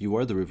 like you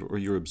are the river, or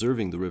you're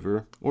observing the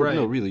river, or right.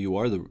 no, really, you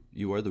are the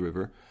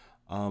river,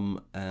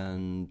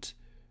 and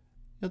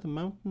yeah, the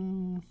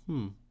mountain.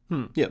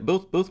 Yeah,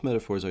 both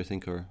metaphors, I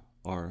think,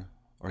 are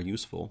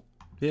useful.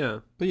 Yeah,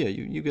 but yeah,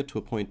 you get to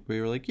a point where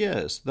you're like,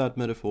 yes, that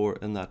metaphor,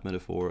 and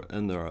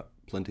there are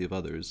plenty of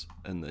others,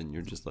 and then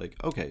you're just like,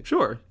 okay,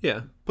 sure,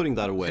 yeah, putting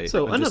that away.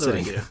 So another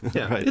idea,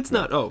 yeah, right, it's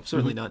not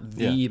certainly not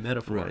the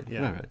metaphor, right,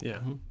 yeah, right. Yeah.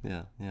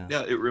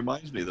 Yeah, it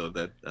reminds me though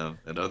that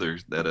that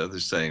other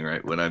saying,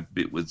 right? When I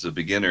was a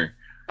beginner,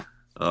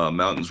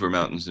 mountains were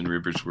mountains and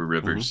rivers were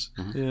rivers.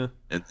 Yeah,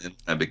 and then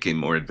I became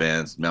more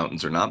advanced.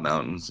 Mountains are not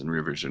mountains and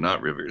rivers are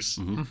not rivers.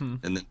 And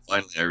then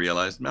finally I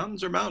realized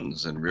mountains are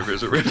mountains and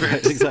rivers are rivers.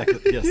 Right, exactly.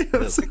 Yes.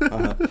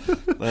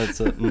 That's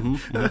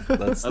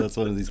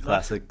one of these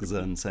classic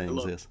Zen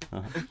sayings. Yes.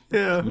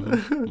 Yeah.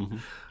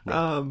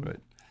 Right.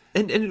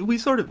 And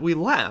we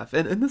laugh,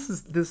 and this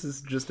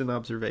is just an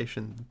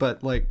observation,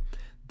 but like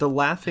the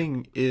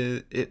laughing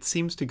it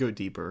seems to go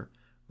deeper,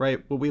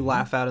 right? What we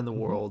laugh at in the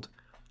world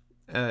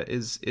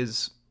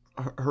is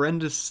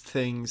horrendous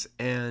things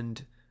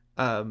and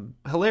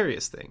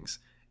hilarious things,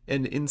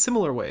 and in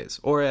similar ways,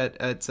 or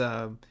at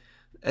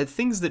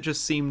things that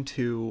just seem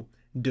to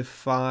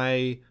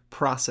defy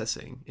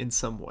processing in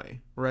some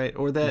way, right?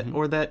 Or that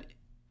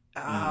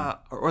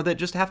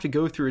just have to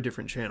go through a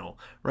different channel,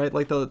 right?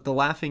 Like the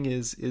laughing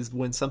is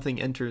when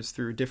something enters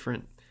through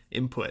different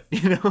input,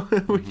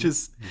 which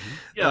is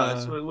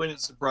it's when it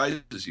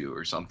surprises you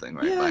or something,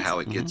 right? By how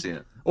it gets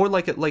in, or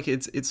like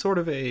it's sort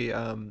of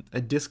a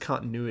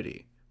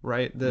discontinuity,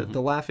 right?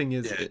 The laughing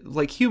is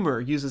like humor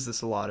uses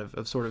this a lot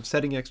of sort of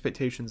setting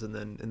expectations and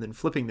then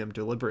flipping them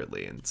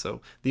deliberately, and so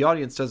the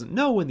audience doesn't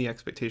know when the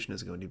expectation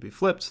is going to be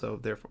flipped, so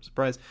therefore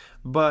surprise.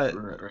 But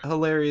right.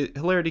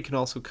 Hilarity can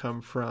also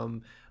come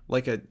from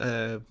like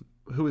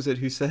who is it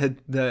who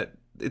said that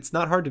it's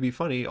not hard to be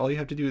funny, all you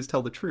have to do is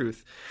tell the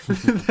truth.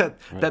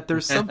 that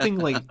there's something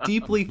like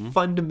deeply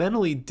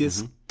fundamentally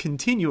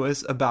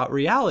discontinuous about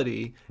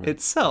reality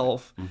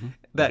itself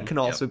that can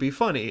also be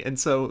funny. And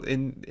so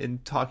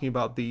in talking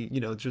about the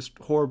just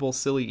horrible,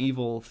 silly,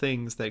 evil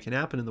things that can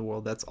happen in the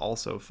world, that's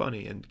also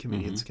funny, and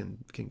comedians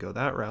can go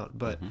that route.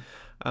 But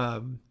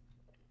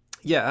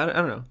yeah, I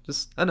don't know.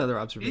 Just another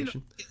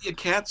observation.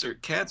 Cats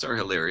are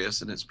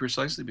hilarious, and it's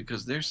precisely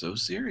because they're so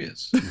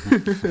serious. Right.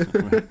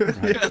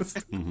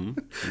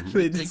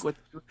 They take what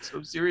they're doing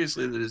so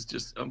seriously that it's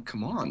just,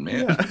 come on,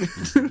 man.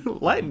 Yeah.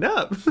 Lighten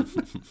up.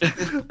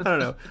 I don't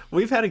know.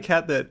 We've had a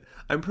cat that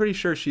I'm pretty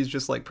sure she's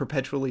just like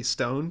perpetually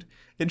stoned.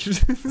 And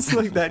she's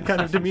like that kind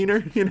of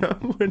demeanor,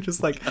 We're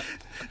just like,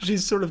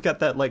 she's sort of got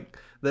that like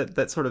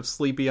that sort of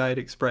sleepy-eyed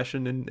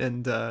expression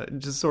and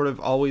just sort of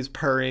always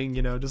purring,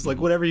 just like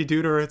whatever you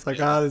do to her, it's like,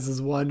 this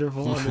is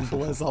wonderful. I'm in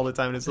bliss all the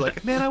time. And it's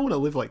like, man, I want to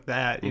live like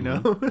that,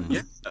 Yeah.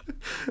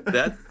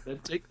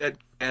 Take that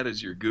cat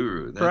as your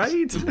guru.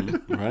 Right?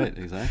 Right,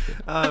 exactly.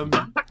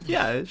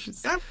 Yeah, it's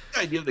just... I like the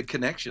idea of the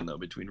connection, though,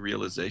 between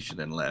realization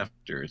and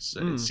laughter.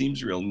 It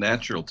seems real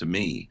natural to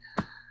me.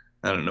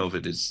 I don't know if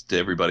it is to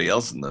everybody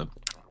else in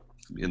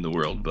the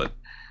world, but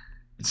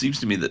it seems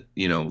to me that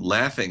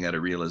laughing at a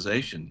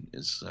realization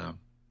is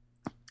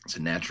it's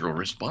a natural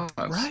response.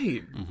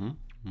 Right.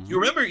 You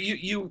remember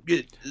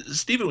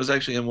Stephen was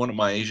actually in one of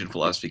my Asian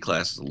philosophy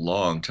classes a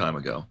long time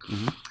ago.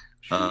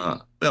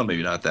 Well,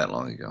 maybe not that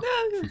long ago.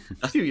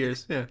 A few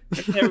years. Yeah.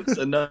 There was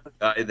another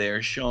guy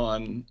there,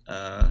 Sean,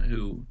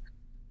 who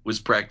was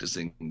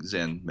practicing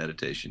Zen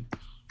meditation,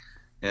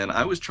 and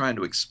I was trying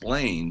to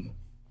explain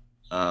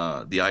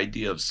the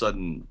idea of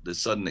the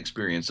sudden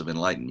experience of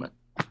enlightenment.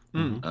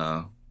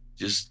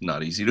 Just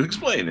not easy to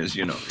explain, as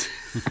you know.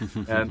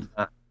 And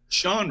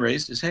Sean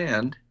raised his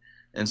hand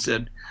and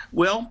said,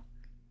 well,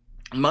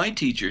 my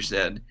teacher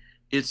said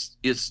it's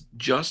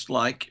just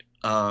like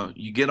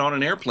you get on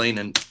an airplane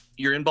and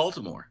you're in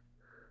Baltimore.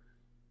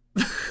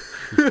 With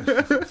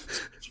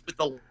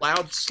a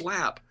loud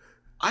slap,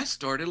 I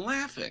started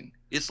laughing.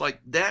 It's like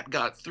that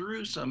got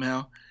through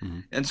somehow.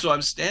 And so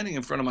I'm standing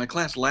in front of my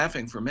class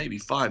laughing for maybe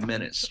 5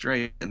 minutes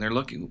straight, and they're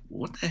looking,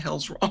 what the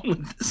hell's wrong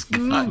with this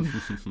guy?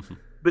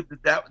 But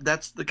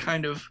that's the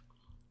kind of,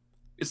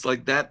 it's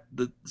like that,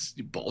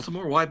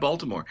 Baltimore? Why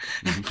Baltimore?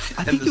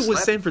 I think it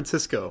was San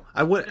Francisco.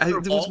 It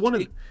was one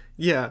of,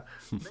 yeah.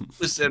 It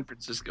was San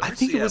Francisco. I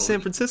think it was San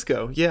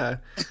Francisco, yeah.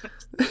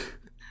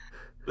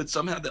 But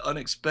somehow the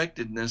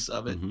unexpectedness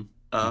of it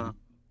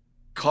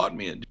caught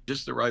me in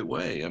just the right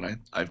way, and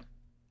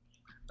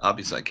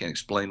obviously I can't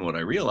explain what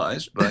I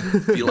realized, but I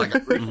feel like I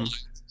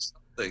realized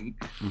something.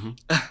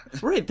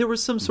 Right. There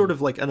was some sort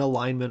of like an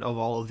alignment of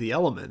all of the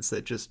elements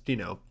that just,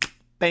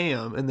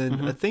 bam, and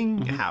then a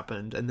thing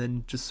happened, and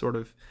then just sort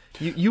of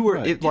you were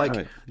it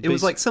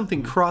was like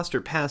something crossed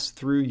or passed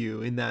through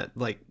you in that,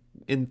 like,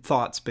 in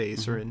thought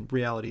space or in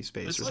reality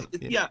space. Or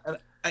something.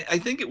 I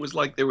think it was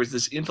like there was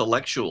this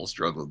intellectual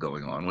struggle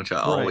going on, which I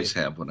always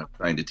have when I'm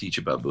trying to teach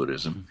about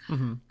Buddhism,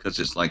 because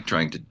it's like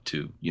trying to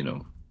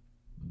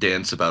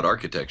dance about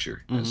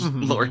architecture, as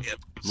Laurie Anderson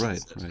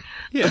says. Right.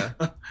 Yeah.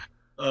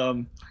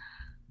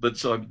 But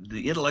so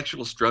the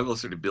intellectual struggle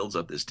sort of builds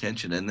up this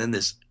tension, and then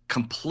this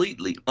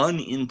completely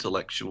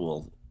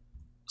unintellectual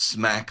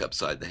smack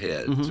upside the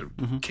head sort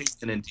of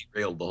kicked in and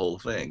derailed the whole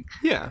thing.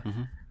 Yeah.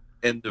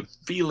 And the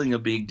feeling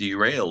of being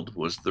derailed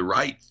was the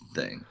right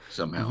thing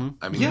somehow.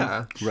 I mean,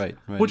 Right.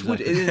 Which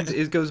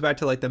it goes back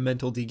to like the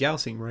mental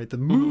degaussing, right? The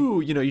moo,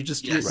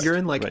 you're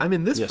in like, I'm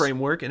in this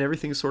framework and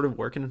everything's sort of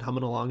working and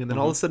humming along, and then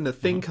all of a sudden a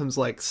thing comes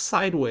like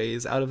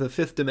sideways out of the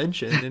fifth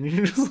dimension, and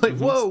you're just like,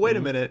 whoa, wait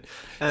a minute.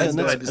 And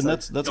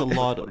that's a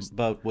lot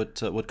about what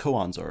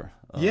koans are.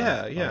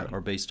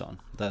 Are based on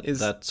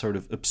that sort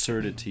of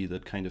absurdity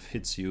that kind of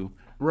hits you,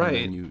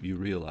 right? And then you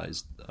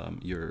realize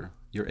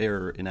your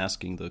error in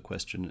asking the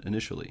question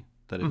initially,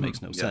 that it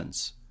makes no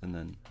sense, and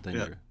then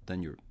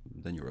you're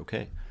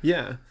okay.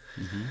 Yeah.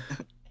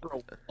 For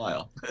a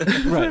while.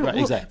 right,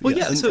 exactly.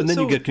 Well, and then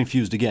you get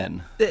confused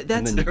again, and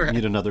then you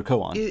need another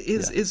koan.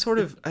 Is sort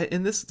of,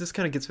 and this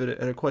kind of gets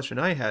at a question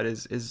I had,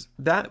 is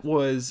that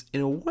was, in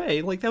a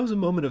way, like, that was a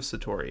moment of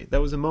satori, that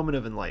was a moment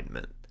of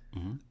enlightenment.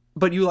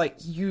 But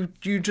you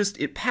just,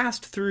 it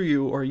passed through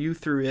you, or you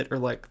through it, or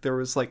like there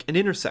was like an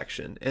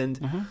intersection,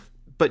 and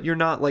but you're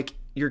not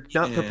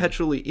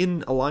perpetually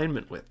in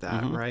alignment with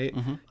that, right?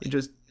 It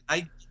just,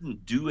 I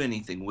didn't do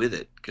anything with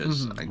it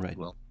because I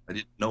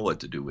didn't know what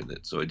to do with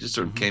it, so it just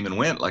sort of came and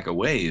went like a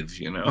wave,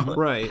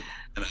 right?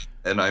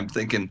 And I'm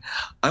thinking,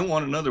 I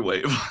want another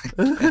wave.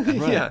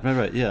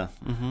 Right, yeah.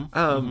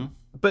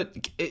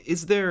 But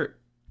is there?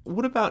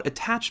 What about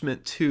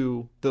attachment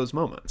to those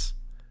moments?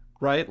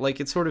 Right, like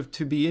it's sort of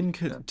to be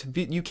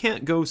you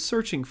can't go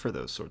searching for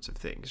those sorts of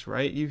things,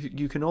 right?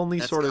 You can only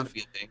That's sort of,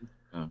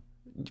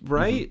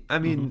 right? I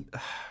mean,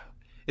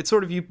 it's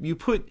sort of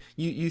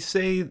you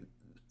say,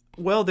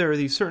 well, there are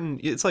these certain.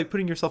 It's like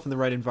putting yourself in the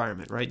right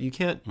environment, right? You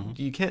can't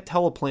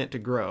tell a plant to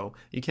grow.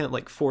 You can't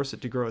like force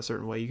it to grow a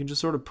certain way. You can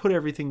just sort of put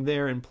everything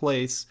there in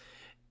place,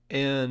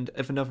 and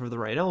if enough of the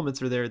right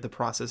elements are there, the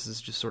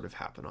processes just sort of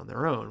happen on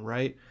their own,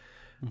 right?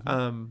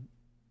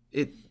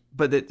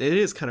 But it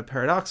is kind of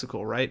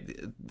paradoxical, right?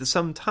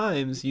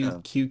 Sometimes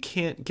you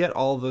can't get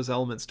all of those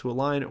elements to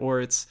align, or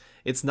it's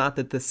not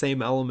that the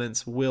same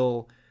elements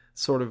will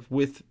sort of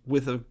with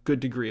a good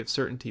degree of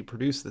certainty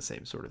produce the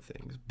same sort of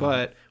things.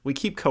 But we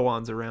keep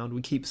koans around,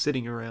 we keep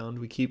sitting around,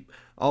 we keep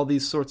all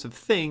these sorts of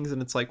things,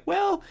 and it's like,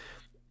 well,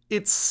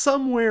 it's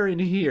somewhere in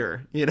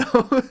here,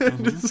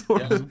 It's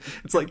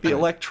like the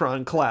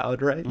electron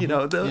cloud, right?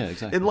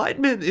 Exactly.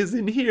 Enlightenment is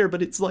in here,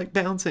 but it's like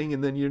bouncing,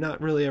 and then you're not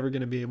really ever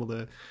going to be able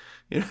to.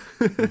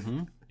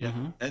 And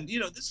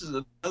this is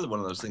another one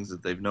of those things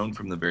that they've known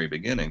from the very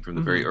beginning, from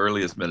the very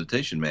earliest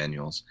meditation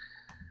manuals,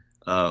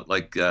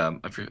 like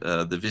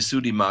the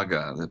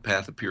Visuddhimagga, the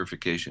Path of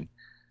Purification,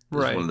 is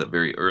one of the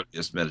very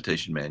earliest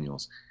meditation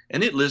manuals,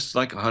 and it lists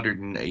like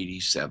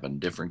 187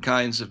 different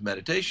kinds of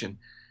meditation,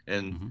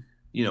 and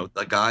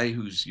the guy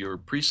who's your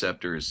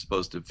preceptor is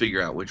supposed to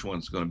figure out which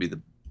one's going to be the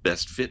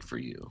best fit for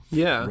you.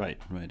 Yeah. Right,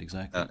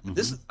 exactly.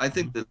 This is, I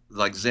think that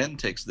like Zen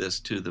takes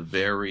this to the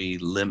very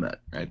limit,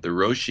 right? The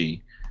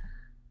Roshi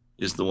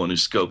is the one who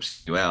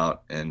scopes you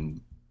out and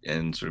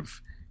sort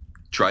of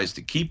tries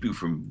to keep you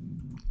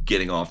from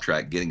getting off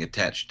track, getting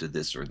attached to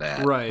this or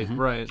that.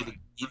 Right.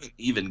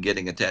 Even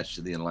getting attached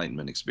to the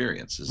enlightenment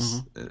experience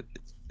is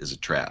a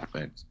trap,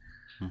 right?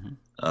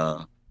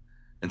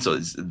 And so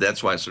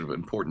that's why it's sort of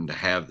important to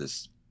have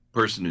this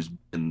person who's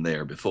been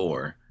there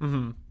before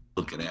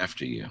looking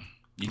after you.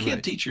 You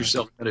can't teach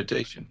yourself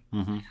meditation.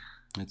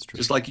 That's true.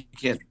 Just like you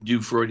can't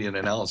do Freudian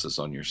analysis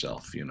on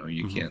yourself.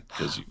 You can't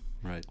because you.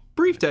 Right.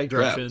 Brief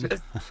digression.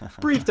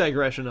 Brief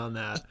digression on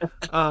that.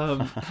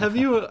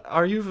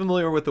 Are you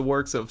familiar with the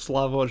works of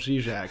Slavoj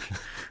Žižek?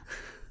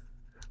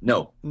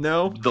 No.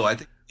 No? Though I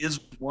think is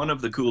one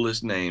of the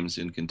coolest names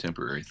in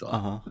contemporary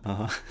thought.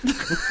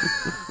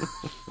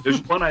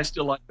 There's one I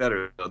still like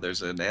better, though.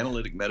 There's an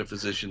analytic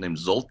metaphysician named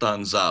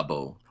Zoltan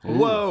Szabo.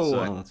 Whoa.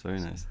 So that's very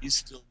nice. He's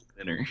still a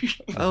winner.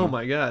 Oh,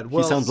 my God.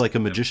 Well, he sounds like a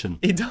magician.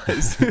 He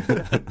does.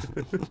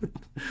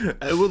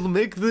 I will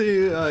make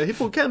the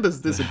hippocampus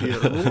disappear.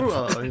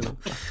 No,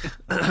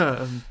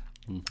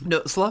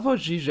 Slavoj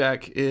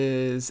Žižek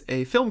is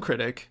a film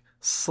critic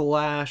 /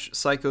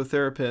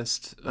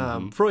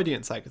 psychotherapist,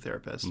 Freudian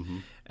psychotherapist,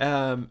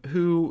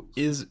 who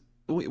is.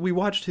 We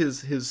watched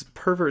his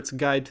Pervert's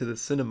Guide to the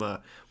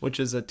Cinema, which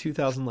is a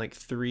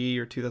 2003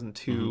 or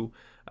 2002.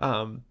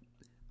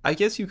 I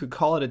guess you could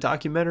call it a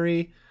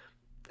documentary.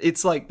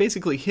 It's like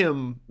basically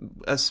him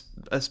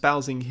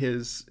espousing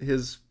his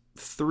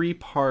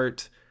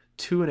 3-part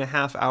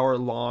 2.5 hour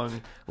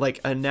long like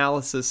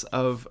analysis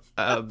of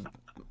a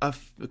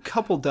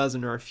couple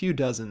dozen or a few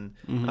dozen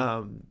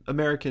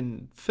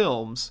American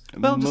films.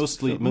 Well,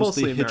 mostly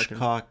American.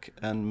 Hitchcock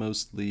and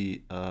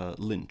mostly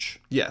Lynch.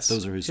 Yes,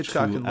 those are his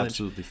Hitchcock two and Lynch.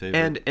 absolutely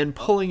favorite. And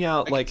pulling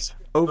out like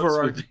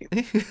overarching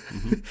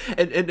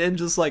and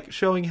just like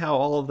showing how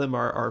all of them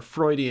are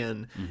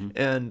Freudian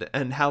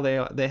and how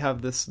they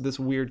have this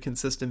weird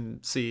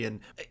consistency. And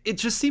it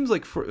just seems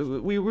like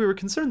we were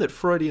concerned that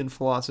Freudian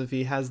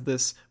philosophy has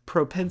this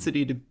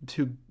propensity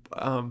to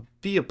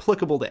be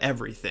applicable to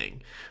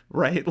everything,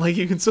 right? Like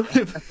you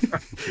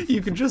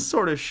can just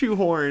sort of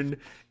shoehorn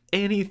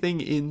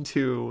anything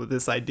into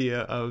this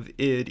idea of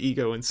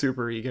ego and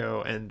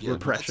superego and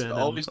repression. That's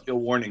always a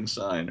warning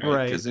sign,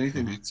 right? Because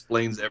anything that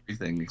explains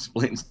everything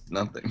explains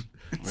nothing.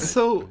 Right.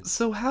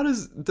 So how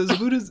does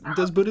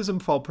Buddhism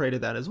fall prey to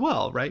that as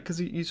well, right? Because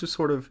you just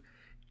sort of,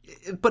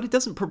 but it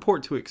doesn't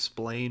purport to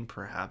explain.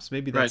 Perhaps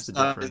maybe that's the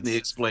difference. In the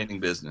explaining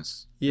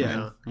business.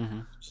 Yeah.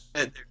 Right?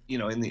 And,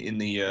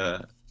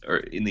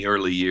 in the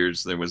early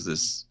years, there was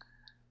this.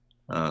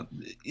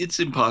 It's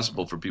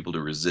impossible for people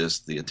to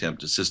resist the attempt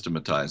to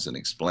systematize and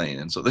explain,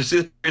 and so there's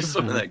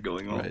some of that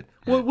going on. Right.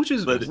 Well, which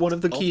is one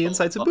of the key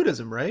insights of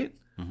Buddhism, right?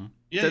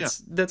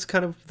 That's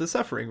kind of the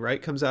suffering, right?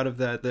 Comes out of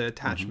the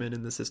attachment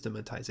and the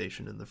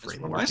systematization and the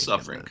framework. That's where my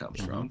suffering comes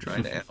from,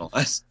 trying to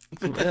analyze.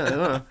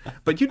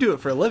 But you do it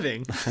for a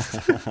living.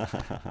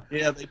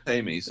 Yeah, they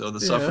pay me, so the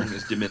suffering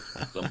is diminished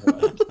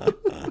somewhat.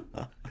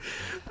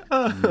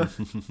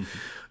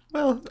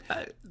 Well,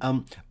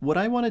 what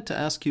I wanted to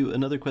ask you,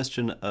 another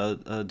question,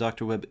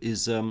 Dr. Webb,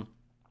 is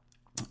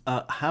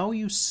how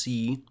you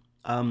see,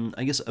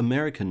 I guess,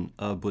 American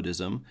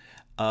Buddhism,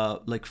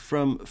 like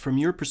from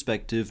your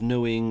perspective,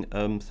 knowing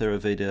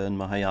Theravada and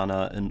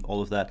Mahayana and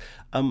all of that.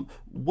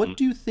 What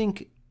do you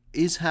think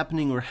is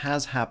happening or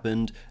has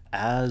happened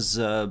as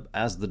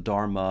the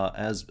Dharma,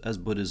 as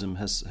Buddhism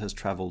has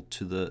traveled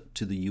to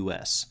the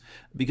U.S.?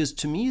 Because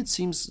to me it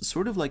seems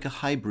sort of like a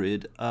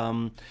hybrid.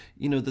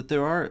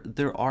 That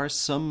there are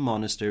some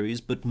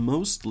monasteries, but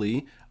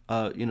mostly,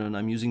 and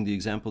I'm using the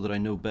example that I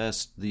know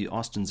best, the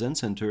Austin Zen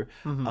Center.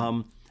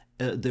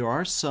 There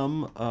are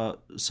some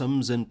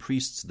Zen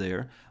priests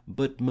there,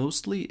 but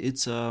mostly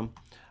it's a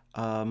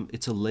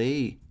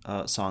lay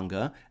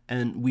sangha,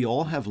 and we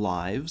all have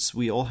lives.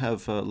 We all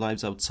have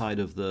lives outside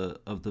of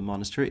the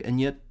monastery, and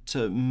yet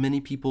many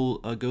people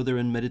go there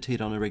and meditate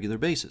on a regular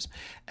basis.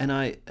 And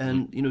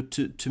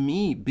to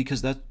me,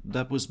 because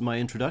that was my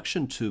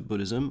introduction to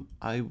Buddhism,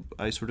 I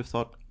sort of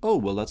thought, oh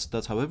well,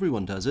 that's how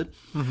everyone does it.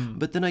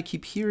 But then I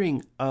keep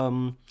hearing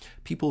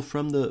people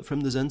from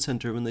the Zen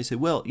Center when they say,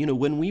 well,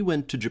 when we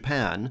went to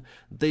Japan,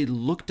 they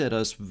looked at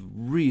us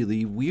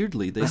really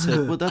weirdly. They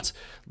said, well, that's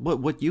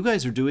what you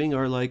guys are doing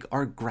are like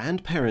our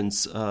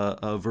grandparents'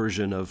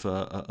 version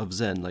of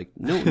Zen. Like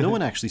no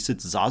one actually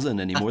sits zazen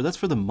anymore. That's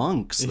for the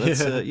monks.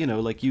 That's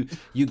like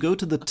you go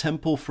to the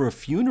temple for a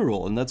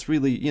funeral, and that's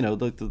really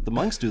the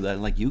monks do that.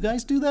 And like, you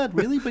guys do that,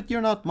 really? But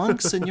you're not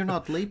monks and you're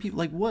not lay people.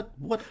 Like what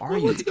are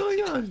you? What's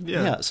going on?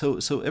 Yeah.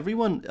 So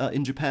everyone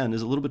in Japan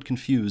is a little bit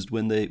confused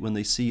when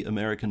they see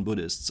American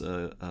Buddhists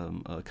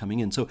coming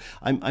in. So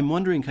I'm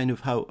wondering kind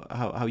of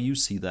how you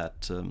see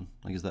that.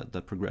 I guess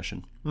that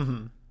progression.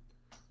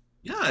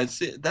 Yeah,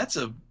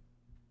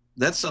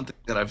 that's something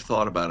that I've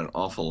thought about an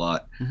awful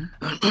lot,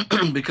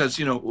 because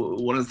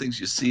one of the things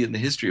you see in the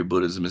history of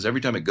Buddhism is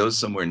every time it goes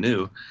somewhere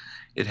new,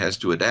 it has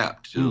to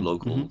adapt to the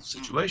local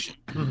situation.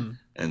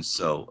 And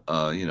so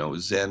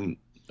Zen,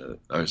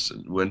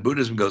 when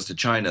Buddhism goes to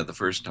China the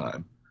first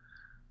time,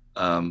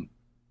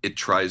 it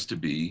tries to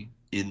be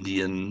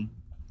Indian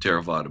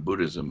Theravada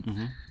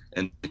Buddhism,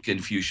 and the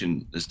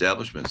Confucian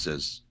establishment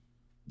says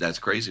that's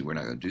crazy. We're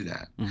not going to do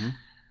that.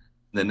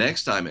 The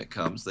next time it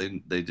comes,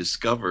 they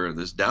discover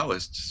this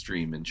Taoist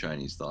stream in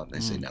Chinese thought, and they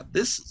say, now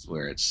this is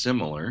where it's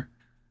similar.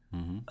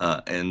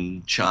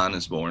 And Chan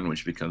is born,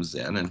 which becomes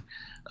Zen,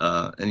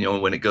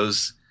 and when it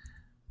goes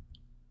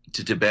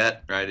to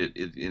Tibet, right,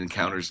 it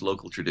encounters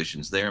local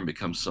traditions there and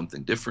becomes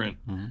something different.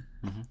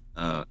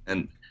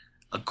 And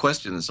a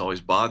question that's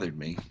always bothered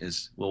me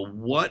is, well,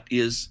 what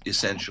is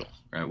essential,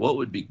 right? What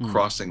would be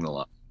crossing the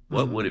line?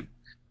 What do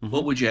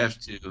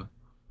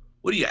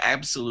you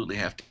absolutely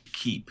have to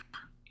keep,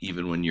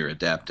 even when you're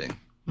adapting?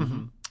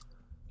 And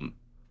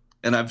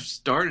I've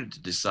started to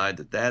decide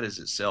that is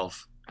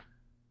itself,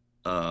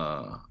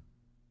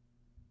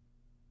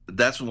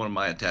 that's one of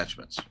my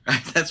attachments,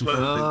 right? That's what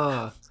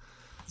I'm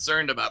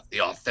concerned about,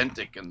 the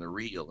authentic and the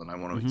real, and I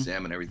want to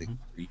examine everything.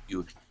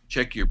 You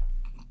check your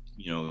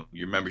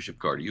membership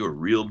card. Are you a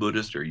real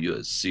Buddhist, or are you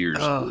a Sears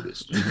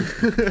Buddhist?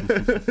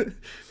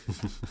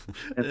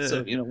 And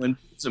so, when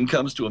Buddhism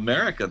comes to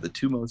America, the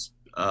two most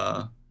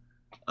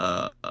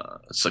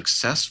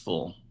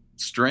successful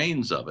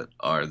strains of it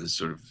are this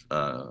sort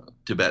of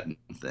Tibetan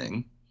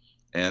thing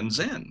and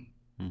Zen.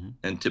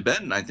 And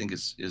Tibetan, I think,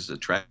 is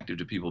attractive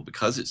to people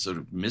because it's sort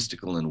of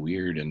mystical and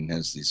weird and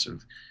has these sort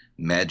of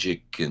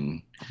magic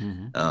and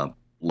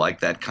like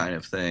that kind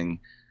of thing.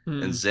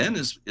 And Zen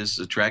is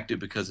attractive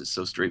because it's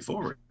so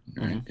straightforward,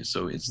 right?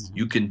 So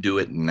you can do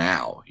it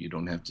now. You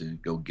don't have to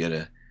go get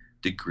a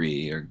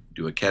degree or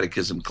do a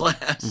catechism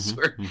class.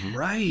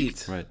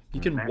 Right.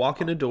 You can walk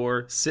in a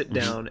door, sit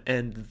down,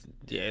 and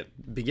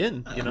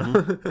begin. You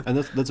know, and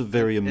that's a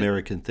very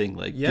American thing.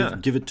 Like,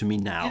 give it to me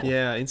now.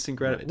 Yeah, instant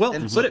gratification. Well,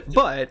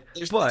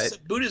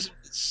 but Buddhism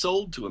is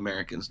sold to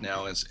Americans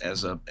now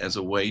as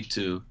a way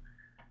to,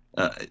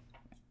 it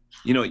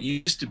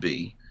used to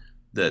be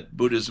that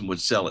Buddhism would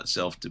sell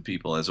itself to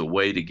people as a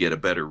way to get a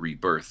better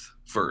rebirth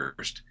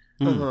first,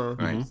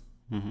 right?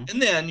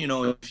 And then,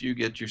 if you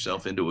get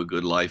yourself into a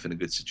good life and a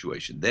good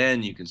situation,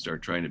 then you can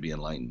start trying to be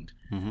enlightened.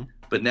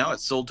 But now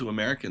it's sold to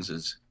Americans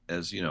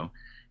as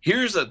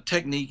here's a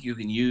technique you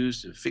can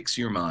use to fix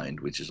your mind,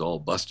 which is all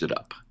busted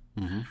up.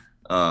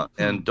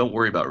 And don't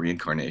worry about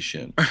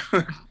reincarnation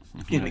or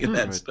any of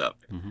that stuff.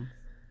 And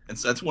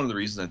so that's one of the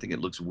reasons I think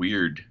it looks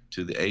weird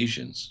to the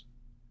Asians.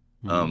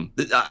 I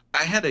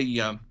had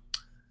a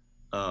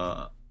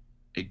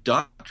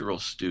doctoral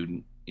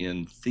student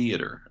in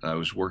theater I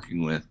was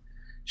working with.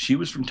 She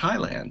was from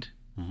Thailand,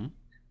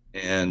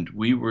 and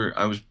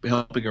I was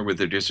helping her with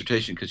her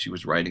dissertation because she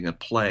was writing a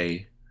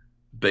play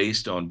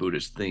based on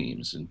Buddhist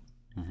themes.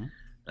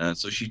 And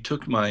so she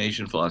took my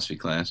Asian philosophy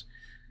class,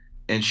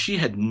 and she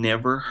had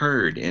never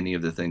heard any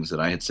of the things that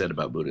I had said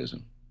about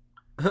Buddhism.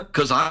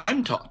 Because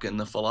I'm talking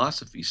the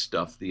philosophy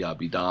stuff, the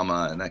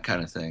Abhidhamma and that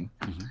kind of thing.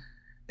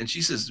 And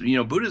she says,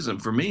 Buddhism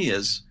for me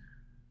is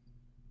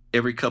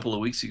every couple of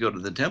weeks you go to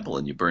the temple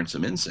and you burn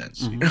some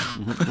incense.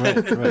 Right.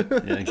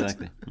 Yeah,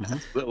 exactly.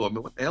 Well,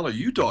 what the hell are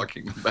you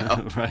talking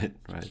about? Right.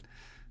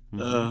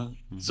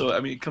 So,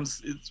 it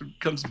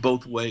comes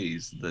both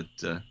ways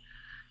that,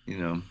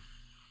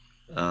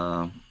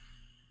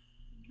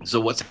 so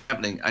what's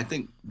happening, I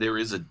think there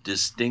is a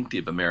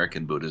distinctive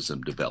American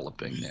Buddhism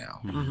developing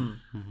now.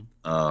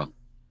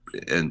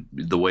 And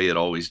the way it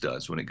always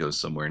does when it goes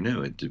somewhere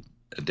new, it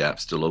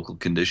adapts to local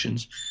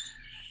conditions.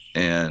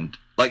 And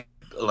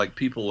like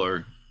people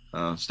are,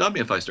 stop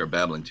me if I start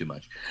babbling too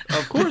much.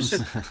 Of course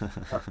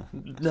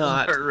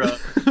not.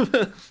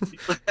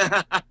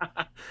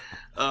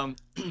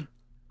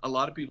 A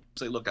lot of people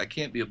say, look, I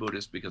can't be a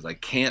Buddhist because I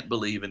can't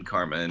believe in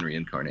karma and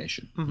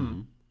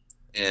reincarnation.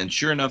 And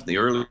sure enough, the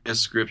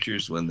earliest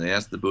scriptures, when they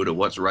ask the Buddha,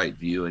 what's right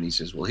view? And he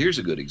says, well, here's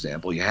a good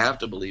example. You have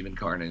to believe in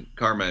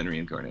karma and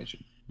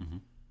reincarnation.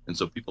 And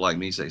so people like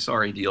me say,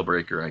 sorry, deal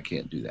breaker, I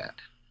can't do that.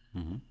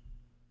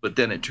 But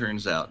then it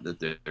turns out that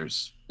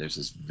there's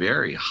this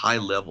very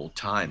high-level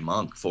Thai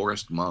monk,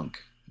 forest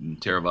monk in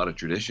Theravada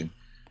tradition,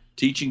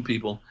 teaching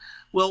people,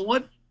 well,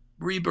 what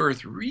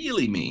rebirth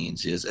really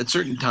means is at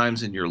certain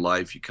times in your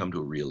life you come to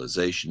a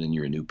realization and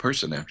you're a new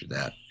person after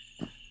that.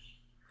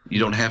 You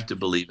don't have to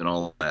believe in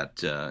all that,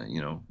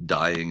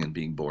 dying and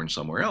being born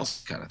somewhere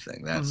else kind of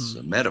thing. That's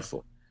a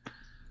metaphor.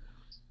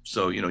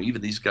 So,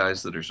 even these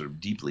guys that are sort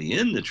of deeply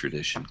in the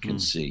tradition can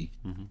see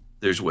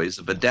there's ways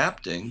of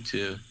adapting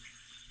to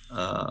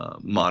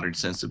modern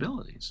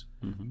sensibilities.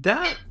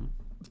 That,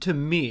 to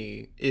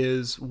me,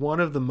 is one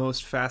of the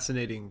most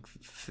fascinating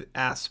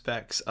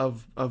aspects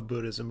of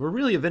Buddhism, or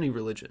really of any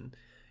religion,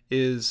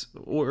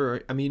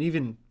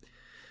 even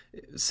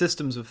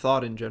systems of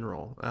thought in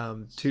general,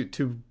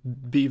 to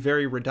be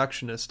very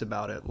reductionist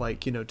about it,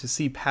 like, to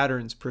see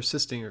patterns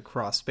persisting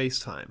across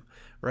space-time,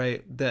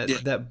 right?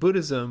 That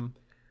Buddhism,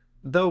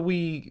 though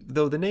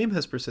the name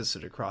has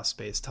persisted across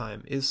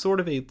space-time, is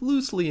sort of a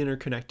loosely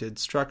interconnected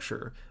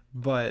structure,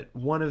 but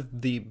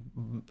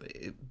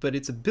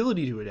its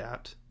ability to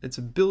adapt, its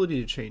ability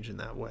to change in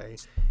that way,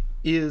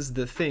 is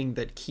the thing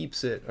that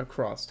keeps it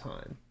across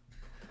time.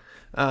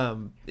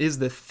 Is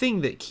the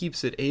thing that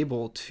keeps it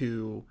able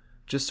to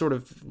just sort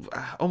of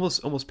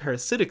almost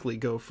parasitically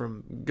go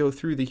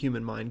through the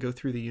human mind, go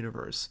through the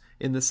universe,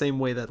 in the same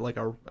way that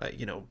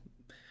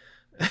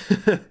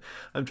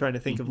I'm trying to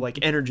think of like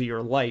energy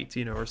or light,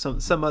 or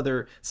some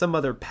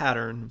other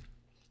pattern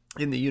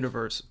in the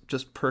universe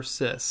just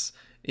persists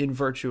in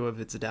virtue of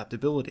its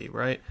adaptability,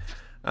 right?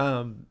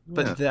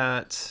 But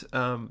that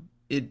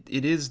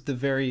it is the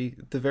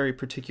very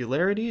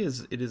particularity,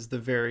 it is the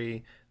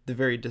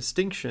very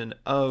distinction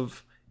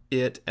of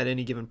it at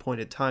any given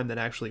point in time that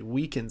actually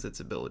weakens its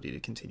ability to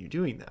continue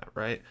doing that,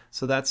 right?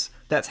 So that's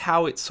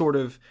how it sort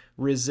of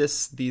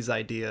resists these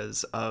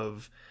ideas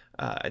of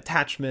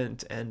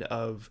attachment and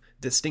of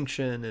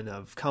distinction and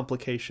of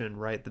complication,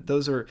 right? That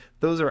those are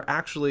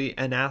actually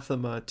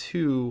anathema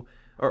to,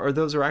 or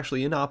those are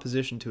actually in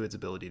opposition to its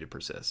ability to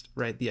persist,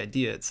 right? The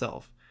idea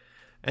itself.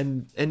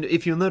 And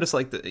if you'll notice,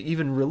 like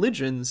even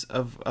religions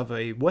of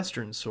a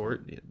Western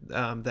sort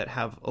that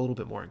have a little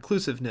bit more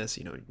inclusiveness,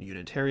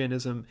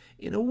 Unitarianism,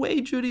 in a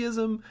way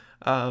Judaism,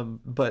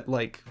 but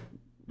like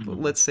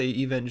let's say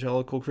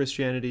evangelical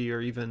Christianity,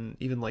 or even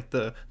like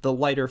the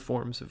lighter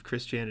forms of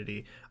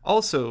Christianity,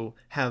 also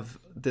have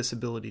this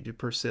ability to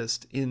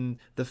persist in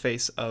the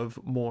face of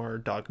more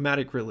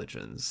dogmatic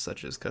religions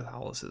such as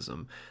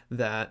Catholicism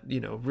that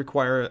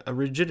require a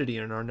rigidity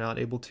and are not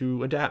able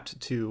to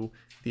adapt to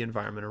the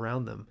environment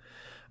around them,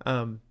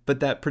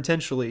 but that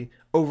potentially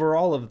over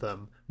all of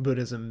them,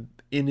 Buddhism,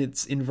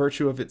 in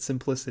virtue of its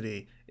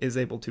simplicity, is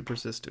able to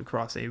persist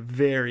across a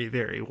very,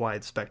 very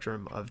wide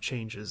spectrum of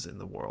changes in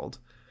the world.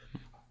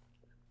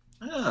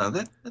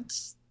 Yeah,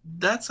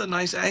 that's a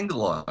nice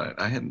angle on it.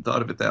 I hadn't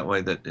thought of it that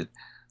way. That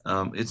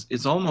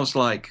it's almost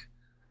like,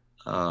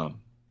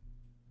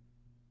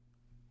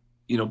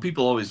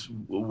 people always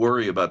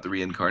worry about the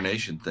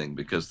reincarnation thing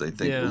because they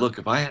think, well, look,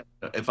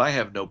 if I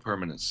have no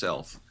permanent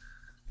self,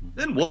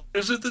 then what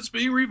is it that's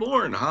being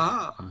reborn?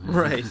 Ha!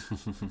 Right.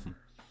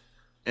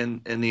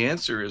 And the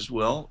answer is,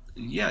 well,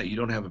 yeah, you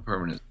don't have a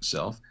permanent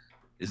self.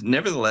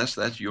 Nevertheless,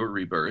 that's your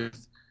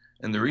rebirth,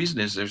 and the reason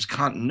is there's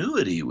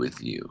continuity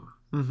with you,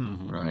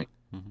 right?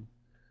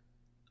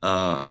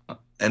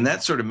 And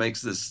that sort of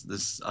makes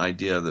this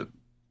idea that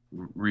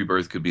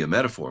rebirth could be a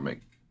metaphor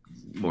make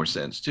more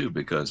sense too,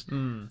 because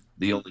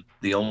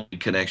the only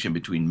connection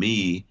between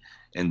me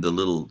and the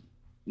little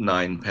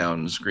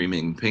 9-pound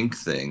screaming pink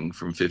thing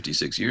from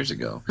 56 years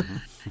ago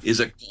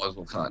is a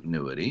causal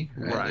continuity,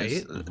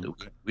 right?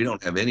 We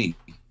don't have anything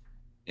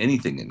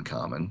in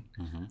common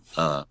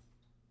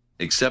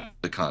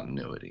except the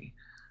continuity,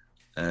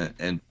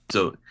 and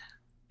so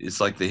it's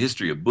like the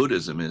history of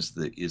Buddhism is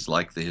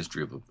like the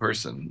history of a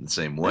person in the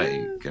same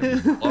way.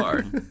 People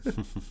are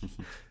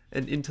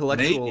an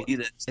intellectual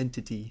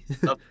entity.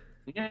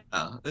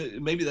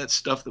 Maybe that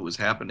stuff that was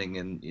happening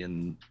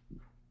in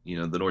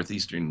the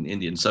northeastern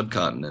Indian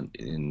subcontinent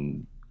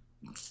in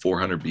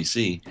 400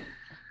 BC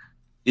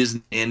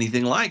isn't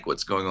anything like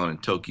what's going on in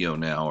Tokyo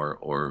now,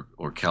 or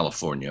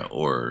California,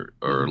 or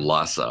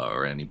Lhasa,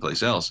 or any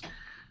place else.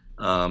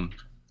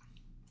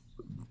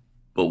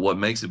 But what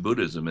makes it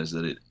Buddhism is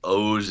that it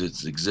owes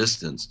its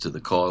existence to the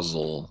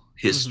causal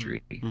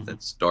history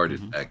that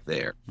started back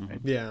there. Right?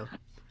 Yeah.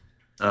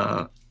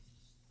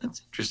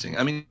 That's interesting.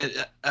 I mean,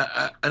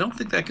 I don't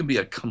think that can be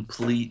a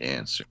complete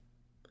answer.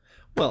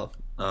 Well,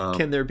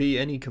 can there be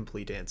any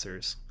complete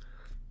answers?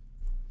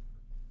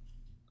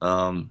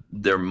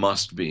 There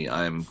must be.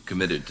 I'm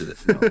committed to that.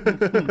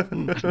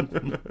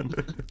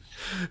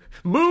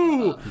 No.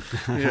 Moo!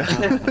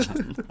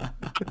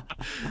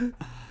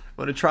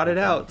 Want to trot it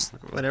out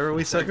whenever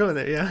we start going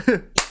there? Yeah.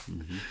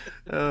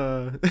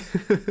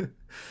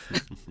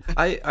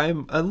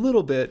 I'm a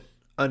little bit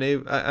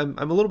unable. I'm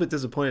a little bit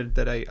disappointed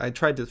that I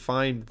tried to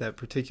find that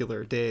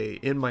particular day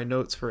in my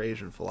notes for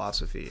Asian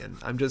philosophy, and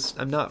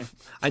I'm not.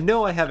 I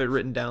know I have it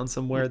written down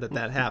somewhere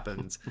that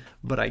happens,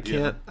 but I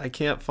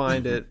can't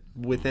find it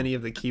with any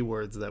of the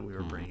keywords that we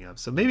were bringing up.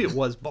 So maybe it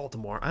was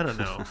Baltimore. I don't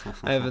know.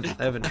 I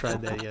haven't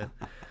tried that yet.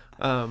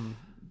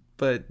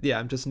 But yeah,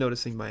 I'm just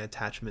noticing my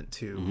attachment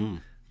to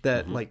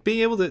that, like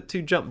being able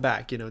to jump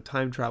back,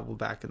 time travel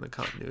back in the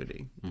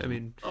continuity. I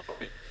mean.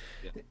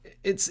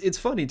 It's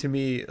funny to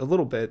me a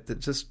little bit, that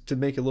just to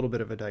make a little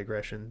bit of a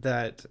digression,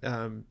 that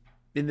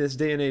in this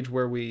day and age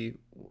where we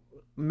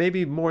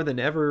maybe more so than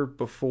ever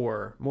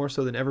before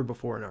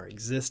in our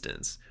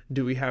existence,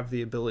 do we have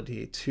the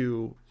ability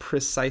to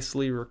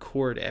precisely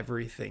record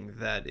everything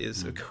that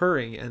is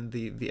occurring and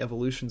the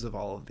evolutions of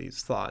all of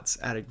these thoughts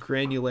at a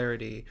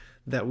granularity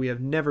that we have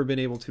never been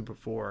able to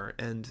before,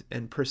 and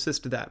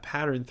persist that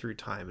pattern through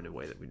time in a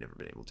way that we've never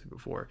been able to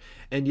before.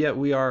 And yet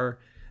we are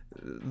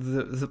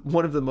the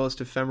one of the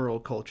most ephemeral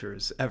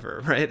cultures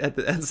ever, right?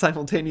 And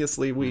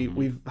simultaneously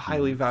we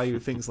highly value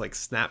things like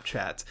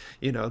Snapchat,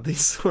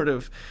 these sort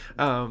of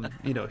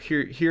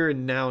here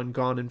and now and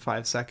gone in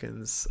 5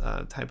 seconds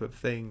type of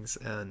things,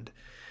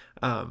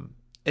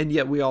 and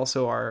yet we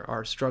also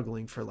are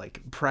struggling for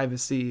like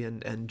privacy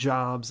and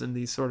jobs, and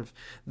these sort of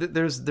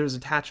there's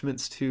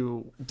attachments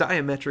to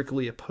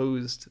diametrically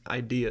opposed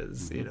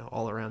ideas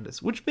all around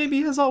us, which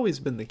maybe has always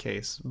been the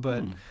case,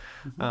 but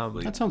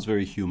that sounds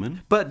very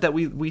human. But that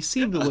we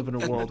seem to live in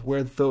a world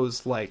where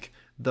those, like,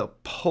 the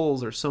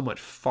poles are so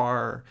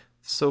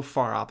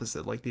far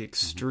opposite, like the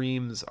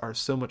extremes are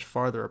so much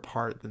farther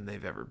apart than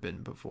they've ever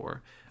been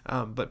before.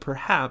 But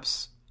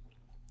perhaps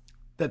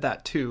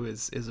that too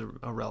is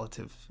a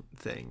relative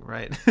thing,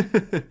 right?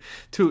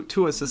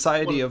 to a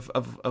society of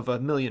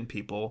 1 million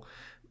people,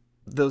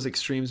 those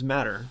extremes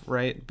matter,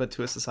 right? But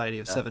to a society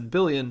of 7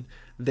 billion,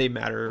 they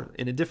matter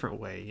in a different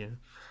way.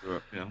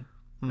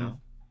 Yeah,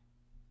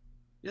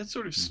 it's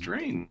sort of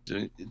strange.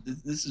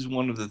 This is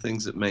one of the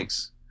things that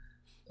makes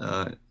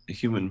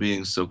human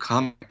beings so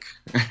comic,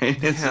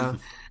 right?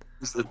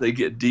 Is that they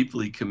get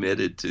deeply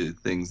committed to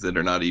things that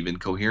are not even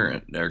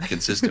coherent or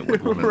consistent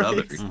with one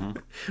another.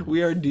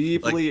 We are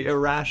deeply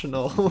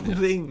irrational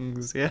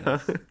things. Yeah.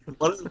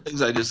 One of the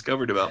things I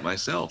discovered about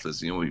myself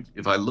is,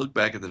 if I look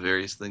back at the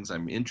various things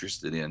I'm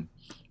interested in,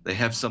 they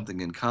have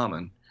something in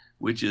common,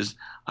 which is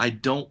I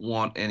don't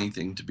want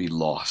anything to be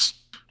lost.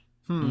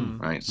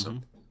 Right. So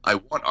I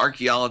want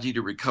archaeology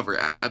to recover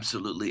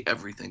absolutely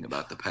everything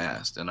about the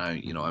past, and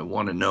I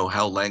want to know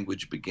how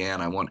language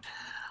began.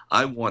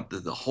 I want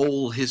the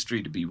whole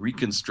history to be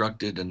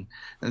reconstructed, and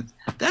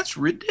that's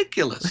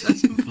ridiculous.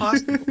 That's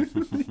impossible.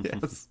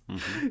 Yes.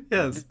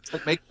 It's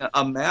like making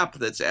a map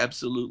that's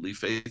absolutely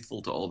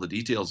faithful to all the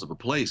details of a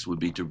place would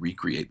be to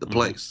recreate the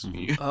place.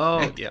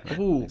 Oh, yeah.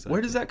 Ooh, exactly.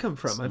 Where does that come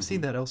from? I've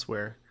seen that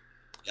elsewhere.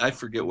 I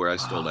forget where I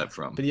stole that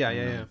from. But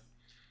yeah.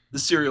 The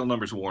serial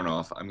number's worn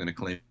off. I'm going to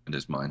claim it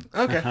as mine.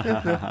 Okay.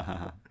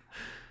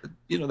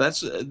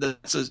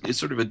 It's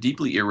sort of a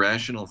deeply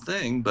irrational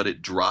thing, but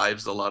it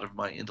drives a lot of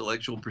my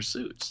intellectual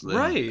pursuits.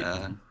 Right.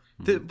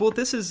 Well,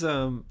 this is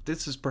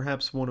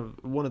perhaps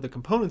one of the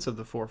components of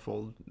the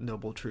Fourfold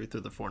Noble Truth, or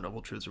the Four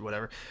Noble Truths, or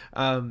whatever.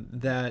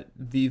 That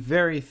the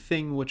very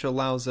thing which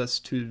allows us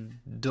to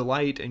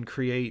delight and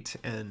create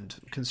and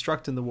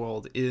construct in the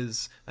world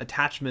is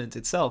attachment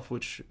itself,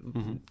 which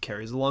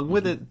carries along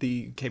with it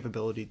the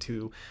capability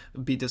to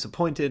be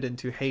disappointed and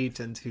to hate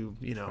and to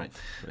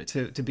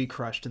to be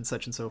crushed and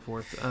such and so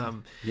forth.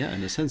 In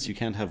a sense, you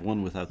can't have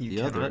one without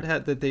the other.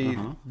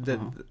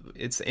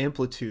 It's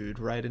amplitude,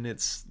 right, and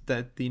it's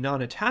that the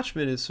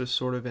non-attachment is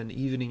sort of an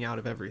evening out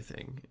of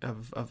everything,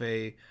 of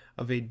a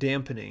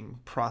dampening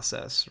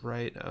process,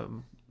 right?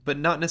 But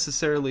not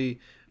necessarily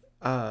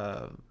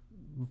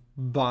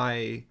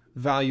by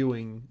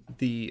valuing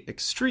the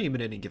extreme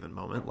at any given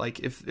moment.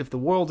 Like if the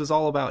world is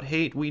all about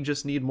hate, we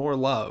just need more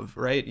love,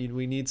 right?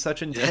 We need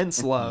such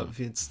intense love.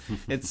 It's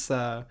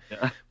to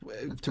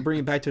bring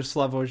it back to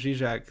Slavoj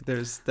Žižek,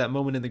 there's that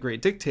moment in The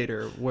Great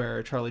Dictator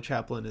where Charlie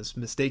Chaplin is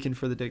mistaken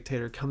for the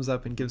dictator, comes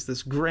up and gives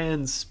this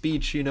grand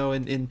speech,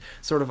 in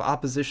sort of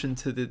opposition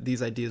to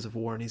these ideas of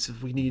war, and he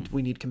says we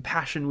need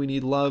compassion, we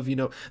need love,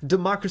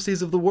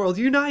 democracies of the world,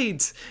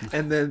 unite.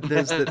 And then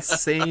there's that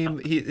same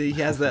he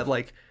has that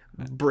like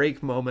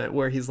break moment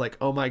where he's like,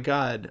 oh my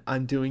god,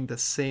 I'm doing the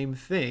same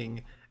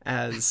thing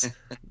as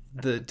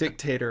the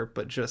dictator,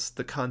 but just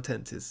the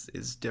content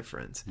is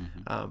different.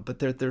 But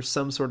there's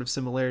some sort of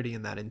similarity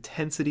in that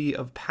intensity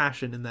of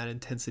passion and that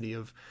intensity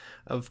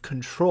of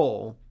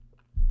control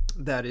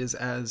that is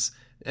as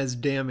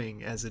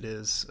damning as it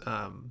is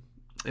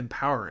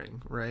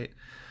empowering, right?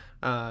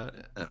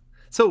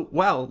 So,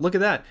 wow, look at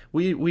that.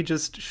 We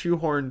just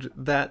shoehorned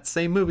that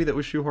same movie that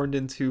was shoehorned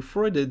into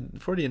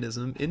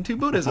Freudianism into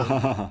Buddhism.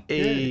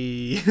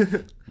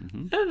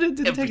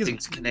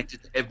 Everything's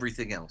connected to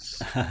everything else.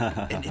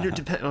 And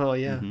interdependent. Oh,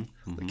 yeah.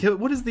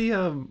 What is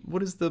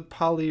the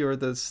Pali or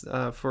this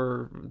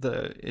for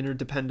the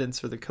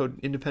interdependence or the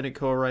independent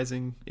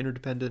co-arising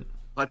interdependent?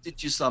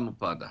 Paticca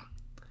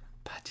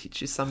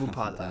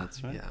Samuppada.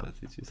 That's right. Yeah.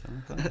 Paticca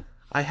Samuppada.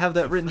 I have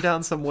that written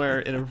down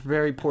somewhere in a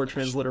very poor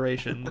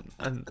transliteration.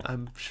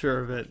 I'm sure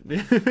of it.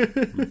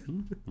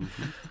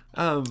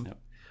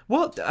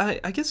 Well,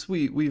 I guess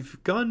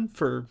we've gone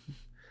for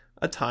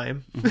a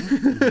time.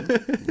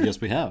 Yes,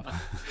 we have.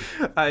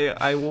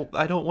 I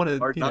don't want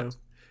to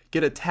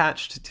get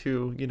attached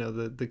to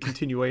the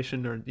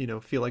continuation, or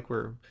have feel like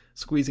we're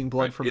squeezing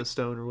blood from a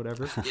stone or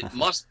whatever. It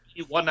must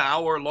be 1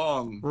 hour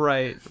long.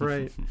 Right.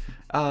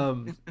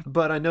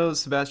 But I know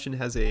Sebastian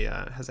has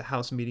a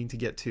house meeting to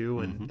get to,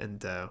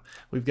 and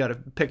we've got to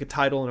pick a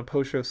title and a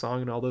post-show song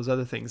and all those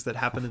other things that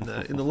happen in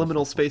the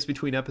liminal space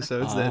between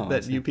episodes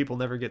that you people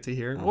never get to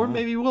hear, or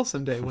maybe will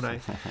someday when I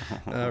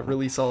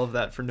release all of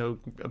that for no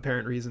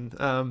apparent reason. Do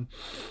a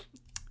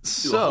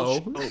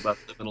whole show about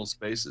liminal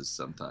spaces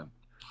sometime.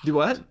 Do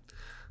what?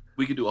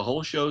 We could do a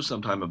whole show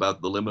sometime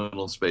about the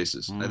liminal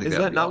spaces. I think is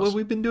that not awesome. what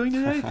we've been doing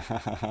today?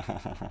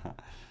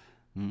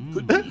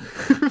 Could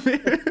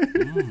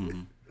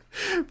be.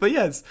 But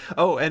yes.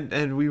 Oh, and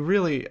I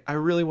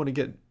really want to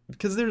get,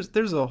 because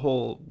there's a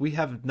whole, we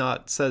have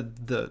not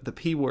said the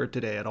P word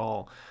today at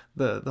all.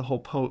 The whole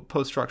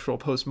post-structural,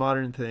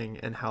 postmodern thing,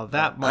 and how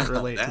that might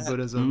relate to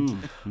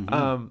Buddhism.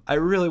 I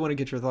really want to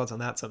get your thoughts on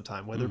that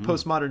sometime. Whether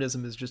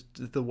postmodernism is just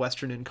the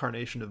Western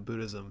incarnation of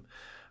Buddhism.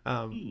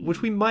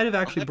 Which we might have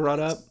actually brought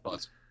up.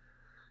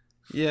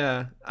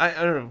 Yeah, I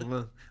don't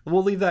know.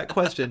 We'll leave that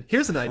question.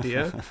 Here's an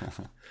idea.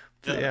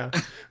 Yeah.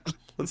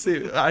 Let's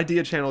see.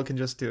 Idea Channel can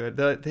just do it.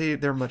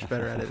 They're much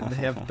better at it, and they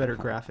have better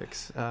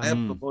graphics. I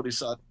have the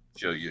Bodhisattva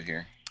show you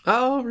here.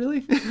 Oh,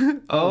 really? There we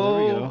go.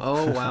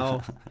 Oh,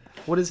 wow.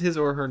 What is his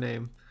or her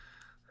name?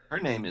 Her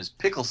name is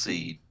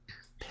Pickleseed.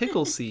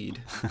 Pickleseed.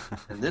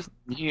 And this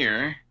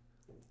here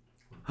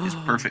is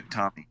Perfect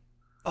Tommy.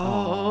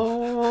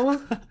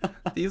 Oh,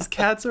 these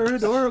cats are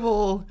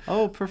adorable.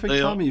 Oh, Perfect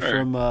Tommy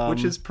from...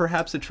 which is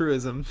perhaps a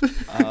truism.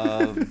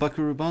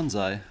 Buckaroo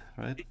Banzai,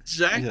 right?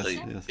 Exactly.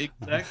 Yes.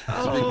 Exactly.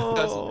 Oh.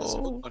 Because of this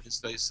look on his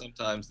face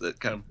sometimes, that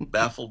kind of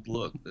baffled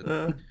look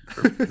that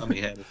Perfect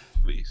Tommy had in the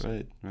movies.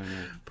 Right.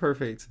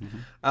 Perfect.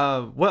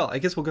 Well, I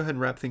guess we'll go ahead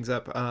and wrap things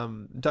up.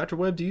 Dr.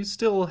 Webb, do you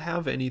still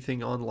have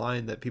anything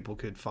online that people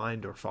could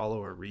find or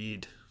follow or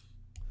read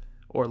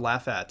or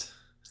laugh at?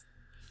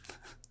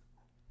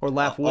 Or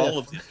laugh with. All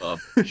of the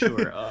above,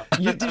 sure.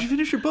 Did you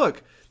finish your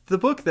book? The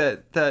book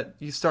that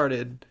you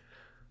started?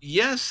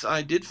 Yes,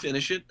 I did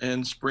finish it,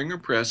 and Springer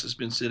Press has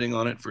been sitting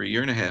on it for 1.5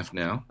 years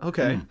now.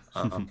 Okay.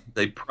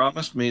 They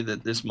promised me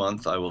that this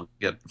month I will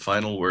get the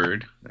final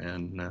word,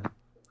 and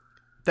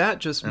that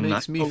just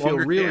makes me feel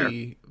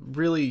really,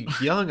 really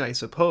young, I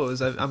suppose.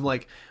 I'm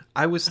like,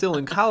 I was still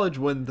in college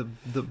when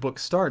the book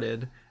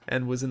started,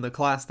 and was in the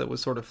class that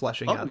was sort of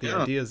fleshing out the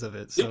ideas of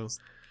it. So. Yes.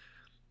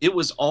 It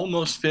was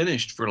almost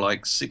finished for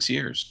like 6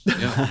 years.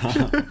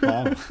 Yeah.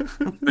 Wow.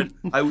 But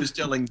I was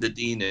telling the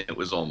dean it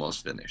was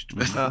almost finished.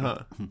 Uh-huh.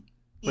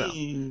 Well,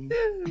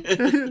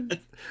 it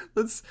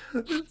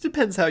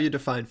depends how you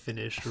define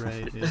finished,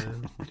 right? Yeah.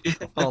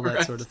 All that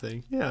Right. sort of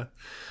thing. Yeah.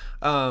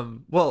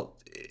 Well,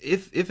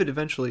 if it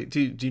eventually,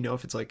 do you know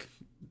if it's like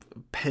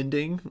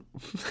pending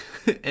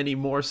any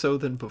more so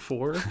than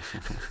before?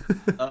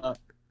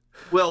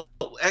 Well,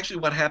 actually,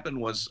 what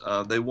happened was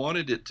they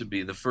wanted it to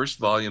be the first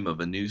volume of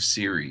a new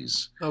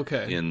series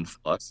Okay. in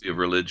philosophy of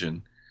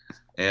religion,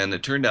 and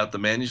it turned out the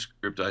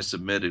manuscript I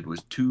submitted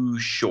was too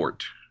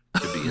short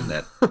to be in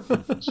that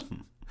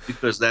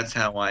because that's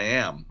how I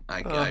am.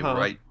 I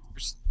write,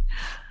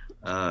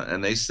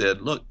 and they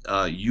said, "Look,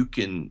 you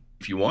can,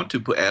 if you want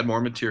to, add more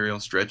material,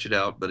 stretch it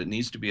out, but it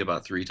needs to be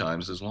about 3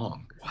 times as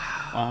long."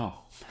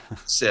 Wow.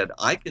 Said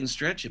I can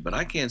stretch it, but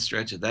I can't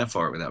stretch it that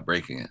far without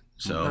breaking it.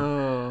 So.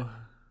 Oh.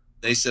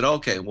 They said,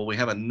 okay, well, we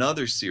have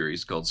another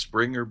series called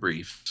Springer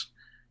Briefs,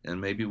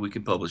 and maybe we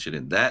can publish it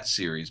in that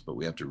series, but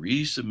we have to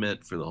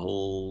resubmit for the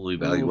whole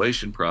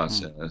evaluation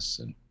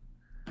process.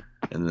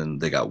 And then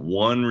they got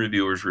one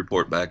reviewer's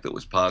report back that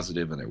was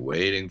positive, and they're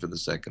waiting for the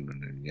second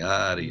one, and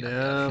yada,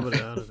 yada,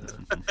 yada.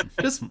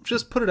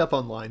 Just put it up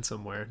online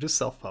somewhere. Just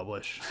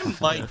self-publish.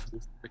 Might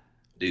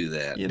do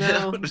that. You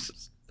know,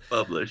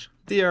 publish.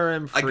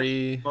 DRM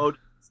free. I got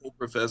promoted full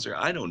professor.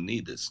 I don't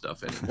need this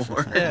stuff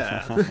anymore.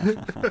 Yeah.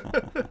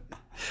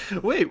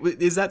 Wait,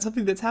 is that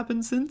something that's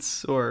happened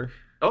since, or?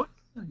 Oh,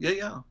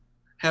 yeah.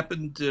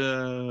 Happened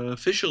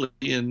officially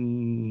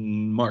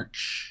in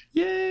March.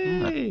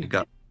 Yay! I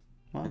got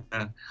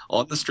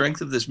on the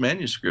strength of this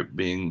manuscript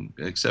being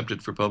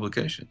accepted for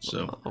publication.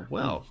 So, oh,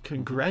 well,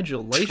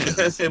 congratulations!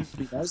 It'd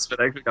be nice if it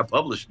actually got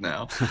published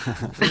now.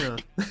 Yeah.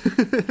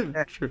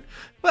 True.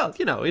 Well,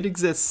 it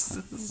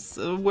exists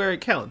where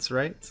it counts,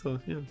 right? So,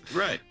 yeah.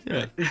 Right.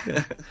 Yeah.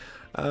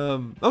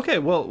 Okay,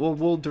 well,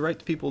 we'll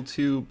direct people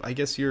to, I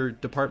guess, your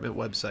department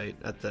website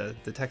at the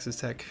Texas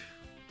Tech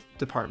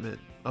Department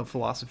of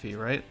Philosophy,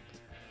 right?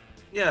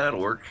 Yeah,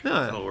 that'll work. Yeah.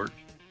 That'll work.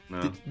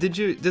 No.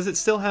 Does it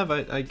still have,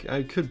 I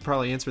could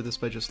probably answer this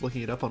by just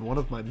looking it up on one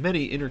of my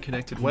many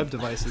interconnected web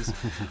devices,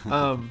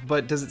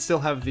 but does it still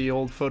have the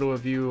old photo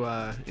of you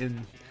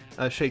in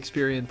a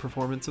Shakespearean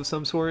performance of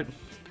some sort?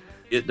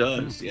 It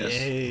does, yes.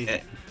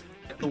 Yay.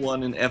 And the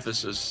one in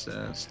Ephesus,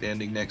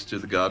 standing next to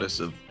the goddess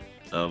of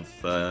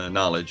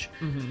knowledge,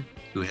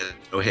 who had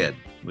no head,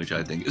 which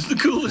I think is the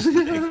coolest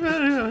thing.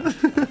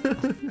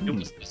 You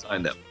must have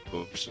signed that, of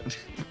course.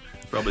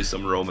 Probably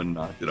some Roman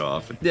knocked it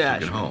off and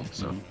took it home.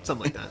 So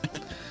something like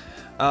that.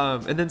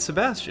 And then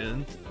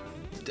Sebastian,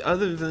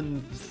 other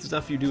than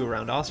stuff you do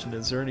around Austin,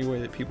 is there any way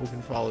that people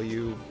can follow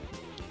you?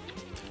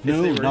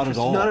 No, not at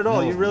all. Not at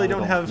all. No, you really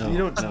don't have. No, you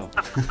don't. No.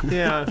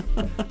 Yeah,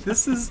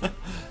 this is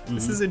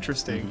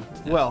interesting.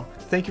 Yeah. Well,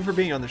 thank you for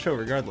being on the show,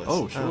 regardless.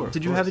 Oh, sure.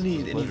 Did you have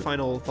any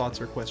final thoughts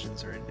or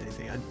questions or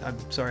anything? I'm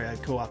sorry I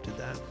co-opted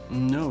that.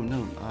 No.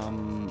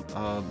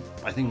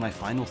 I think my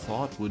final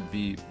thought would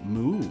be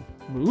moo.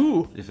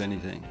 Moo, if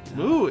anything. Yeah.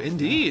 Moo,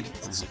 indeed.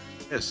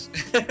 Yes.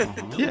 Yeah.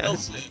 Well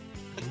said.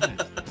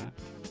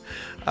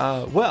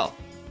 Well.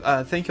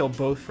 Thank y'all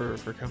both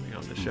for coming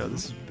on the show.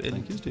 This has been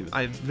Thank you, Steven.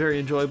 a very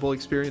enjoyable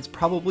experience,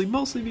 probably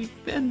mostly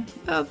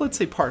let's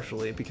say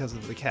partially because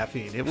of the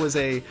caffeine. It was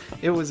a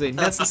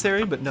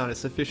necessary but not a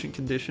sufficient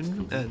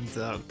condition, and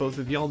both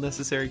of y'all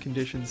necessary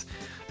conditions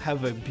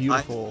have a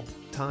beautiful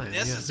time.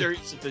 Necessary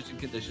and sufficient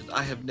conditions.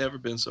 I have never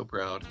been so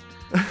proud.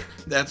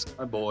 That's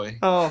my boy.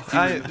 Oh,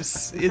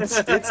 it's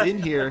in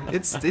here.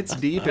 It's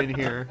deep in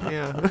here.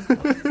 Yeah.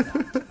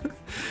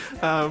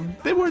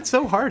 They weren't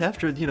so hard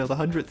after the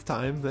 100th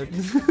time.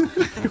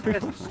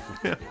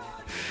 Yeah.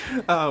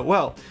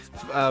 Well,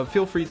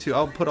 feel free to.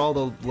 I'll put all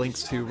the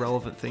links to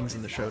relevant things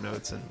in the show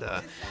notes. And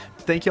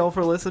thank y'all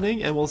for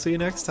listening. And we'll see you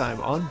next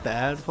time on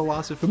Bad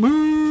Philosophy.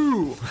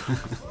 Moo!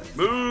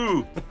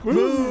 Moo!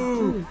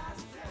 Moo!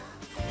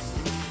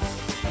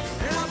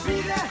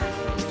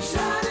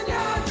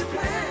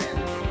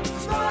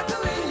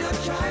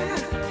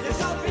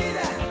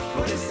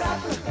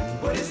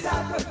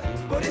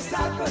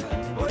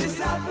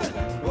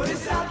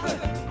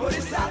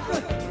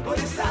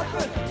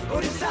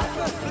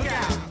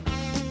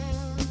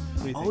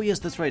 Oh yes,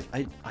 that's right.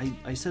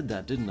 I said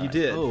that, didn't I? You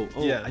did. Oh,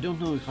 yeah. I don't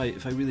know if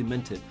I really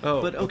meant it.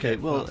 Oh, but okay.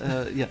 Well,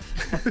 yeah.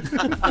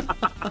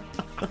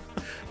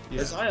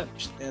 As I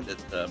understand it,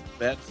 the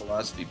Bad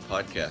Philosophy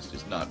podcast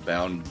is not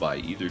bound by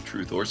either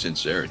truth or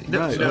sincerity.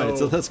 Right, No, right.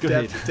 So that's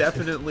great.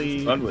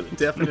 Definitely, Run with it.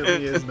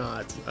 definitely is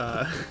not.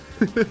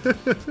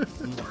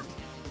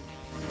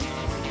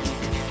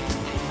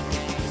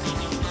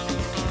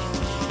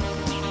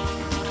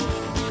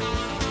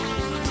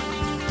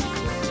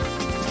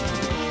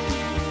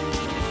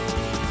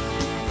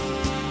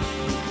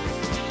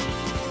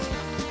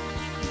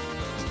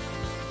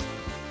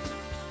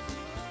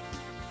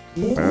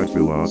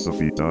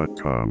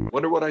 badphilosophy.com.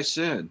 Wonder what I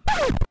said.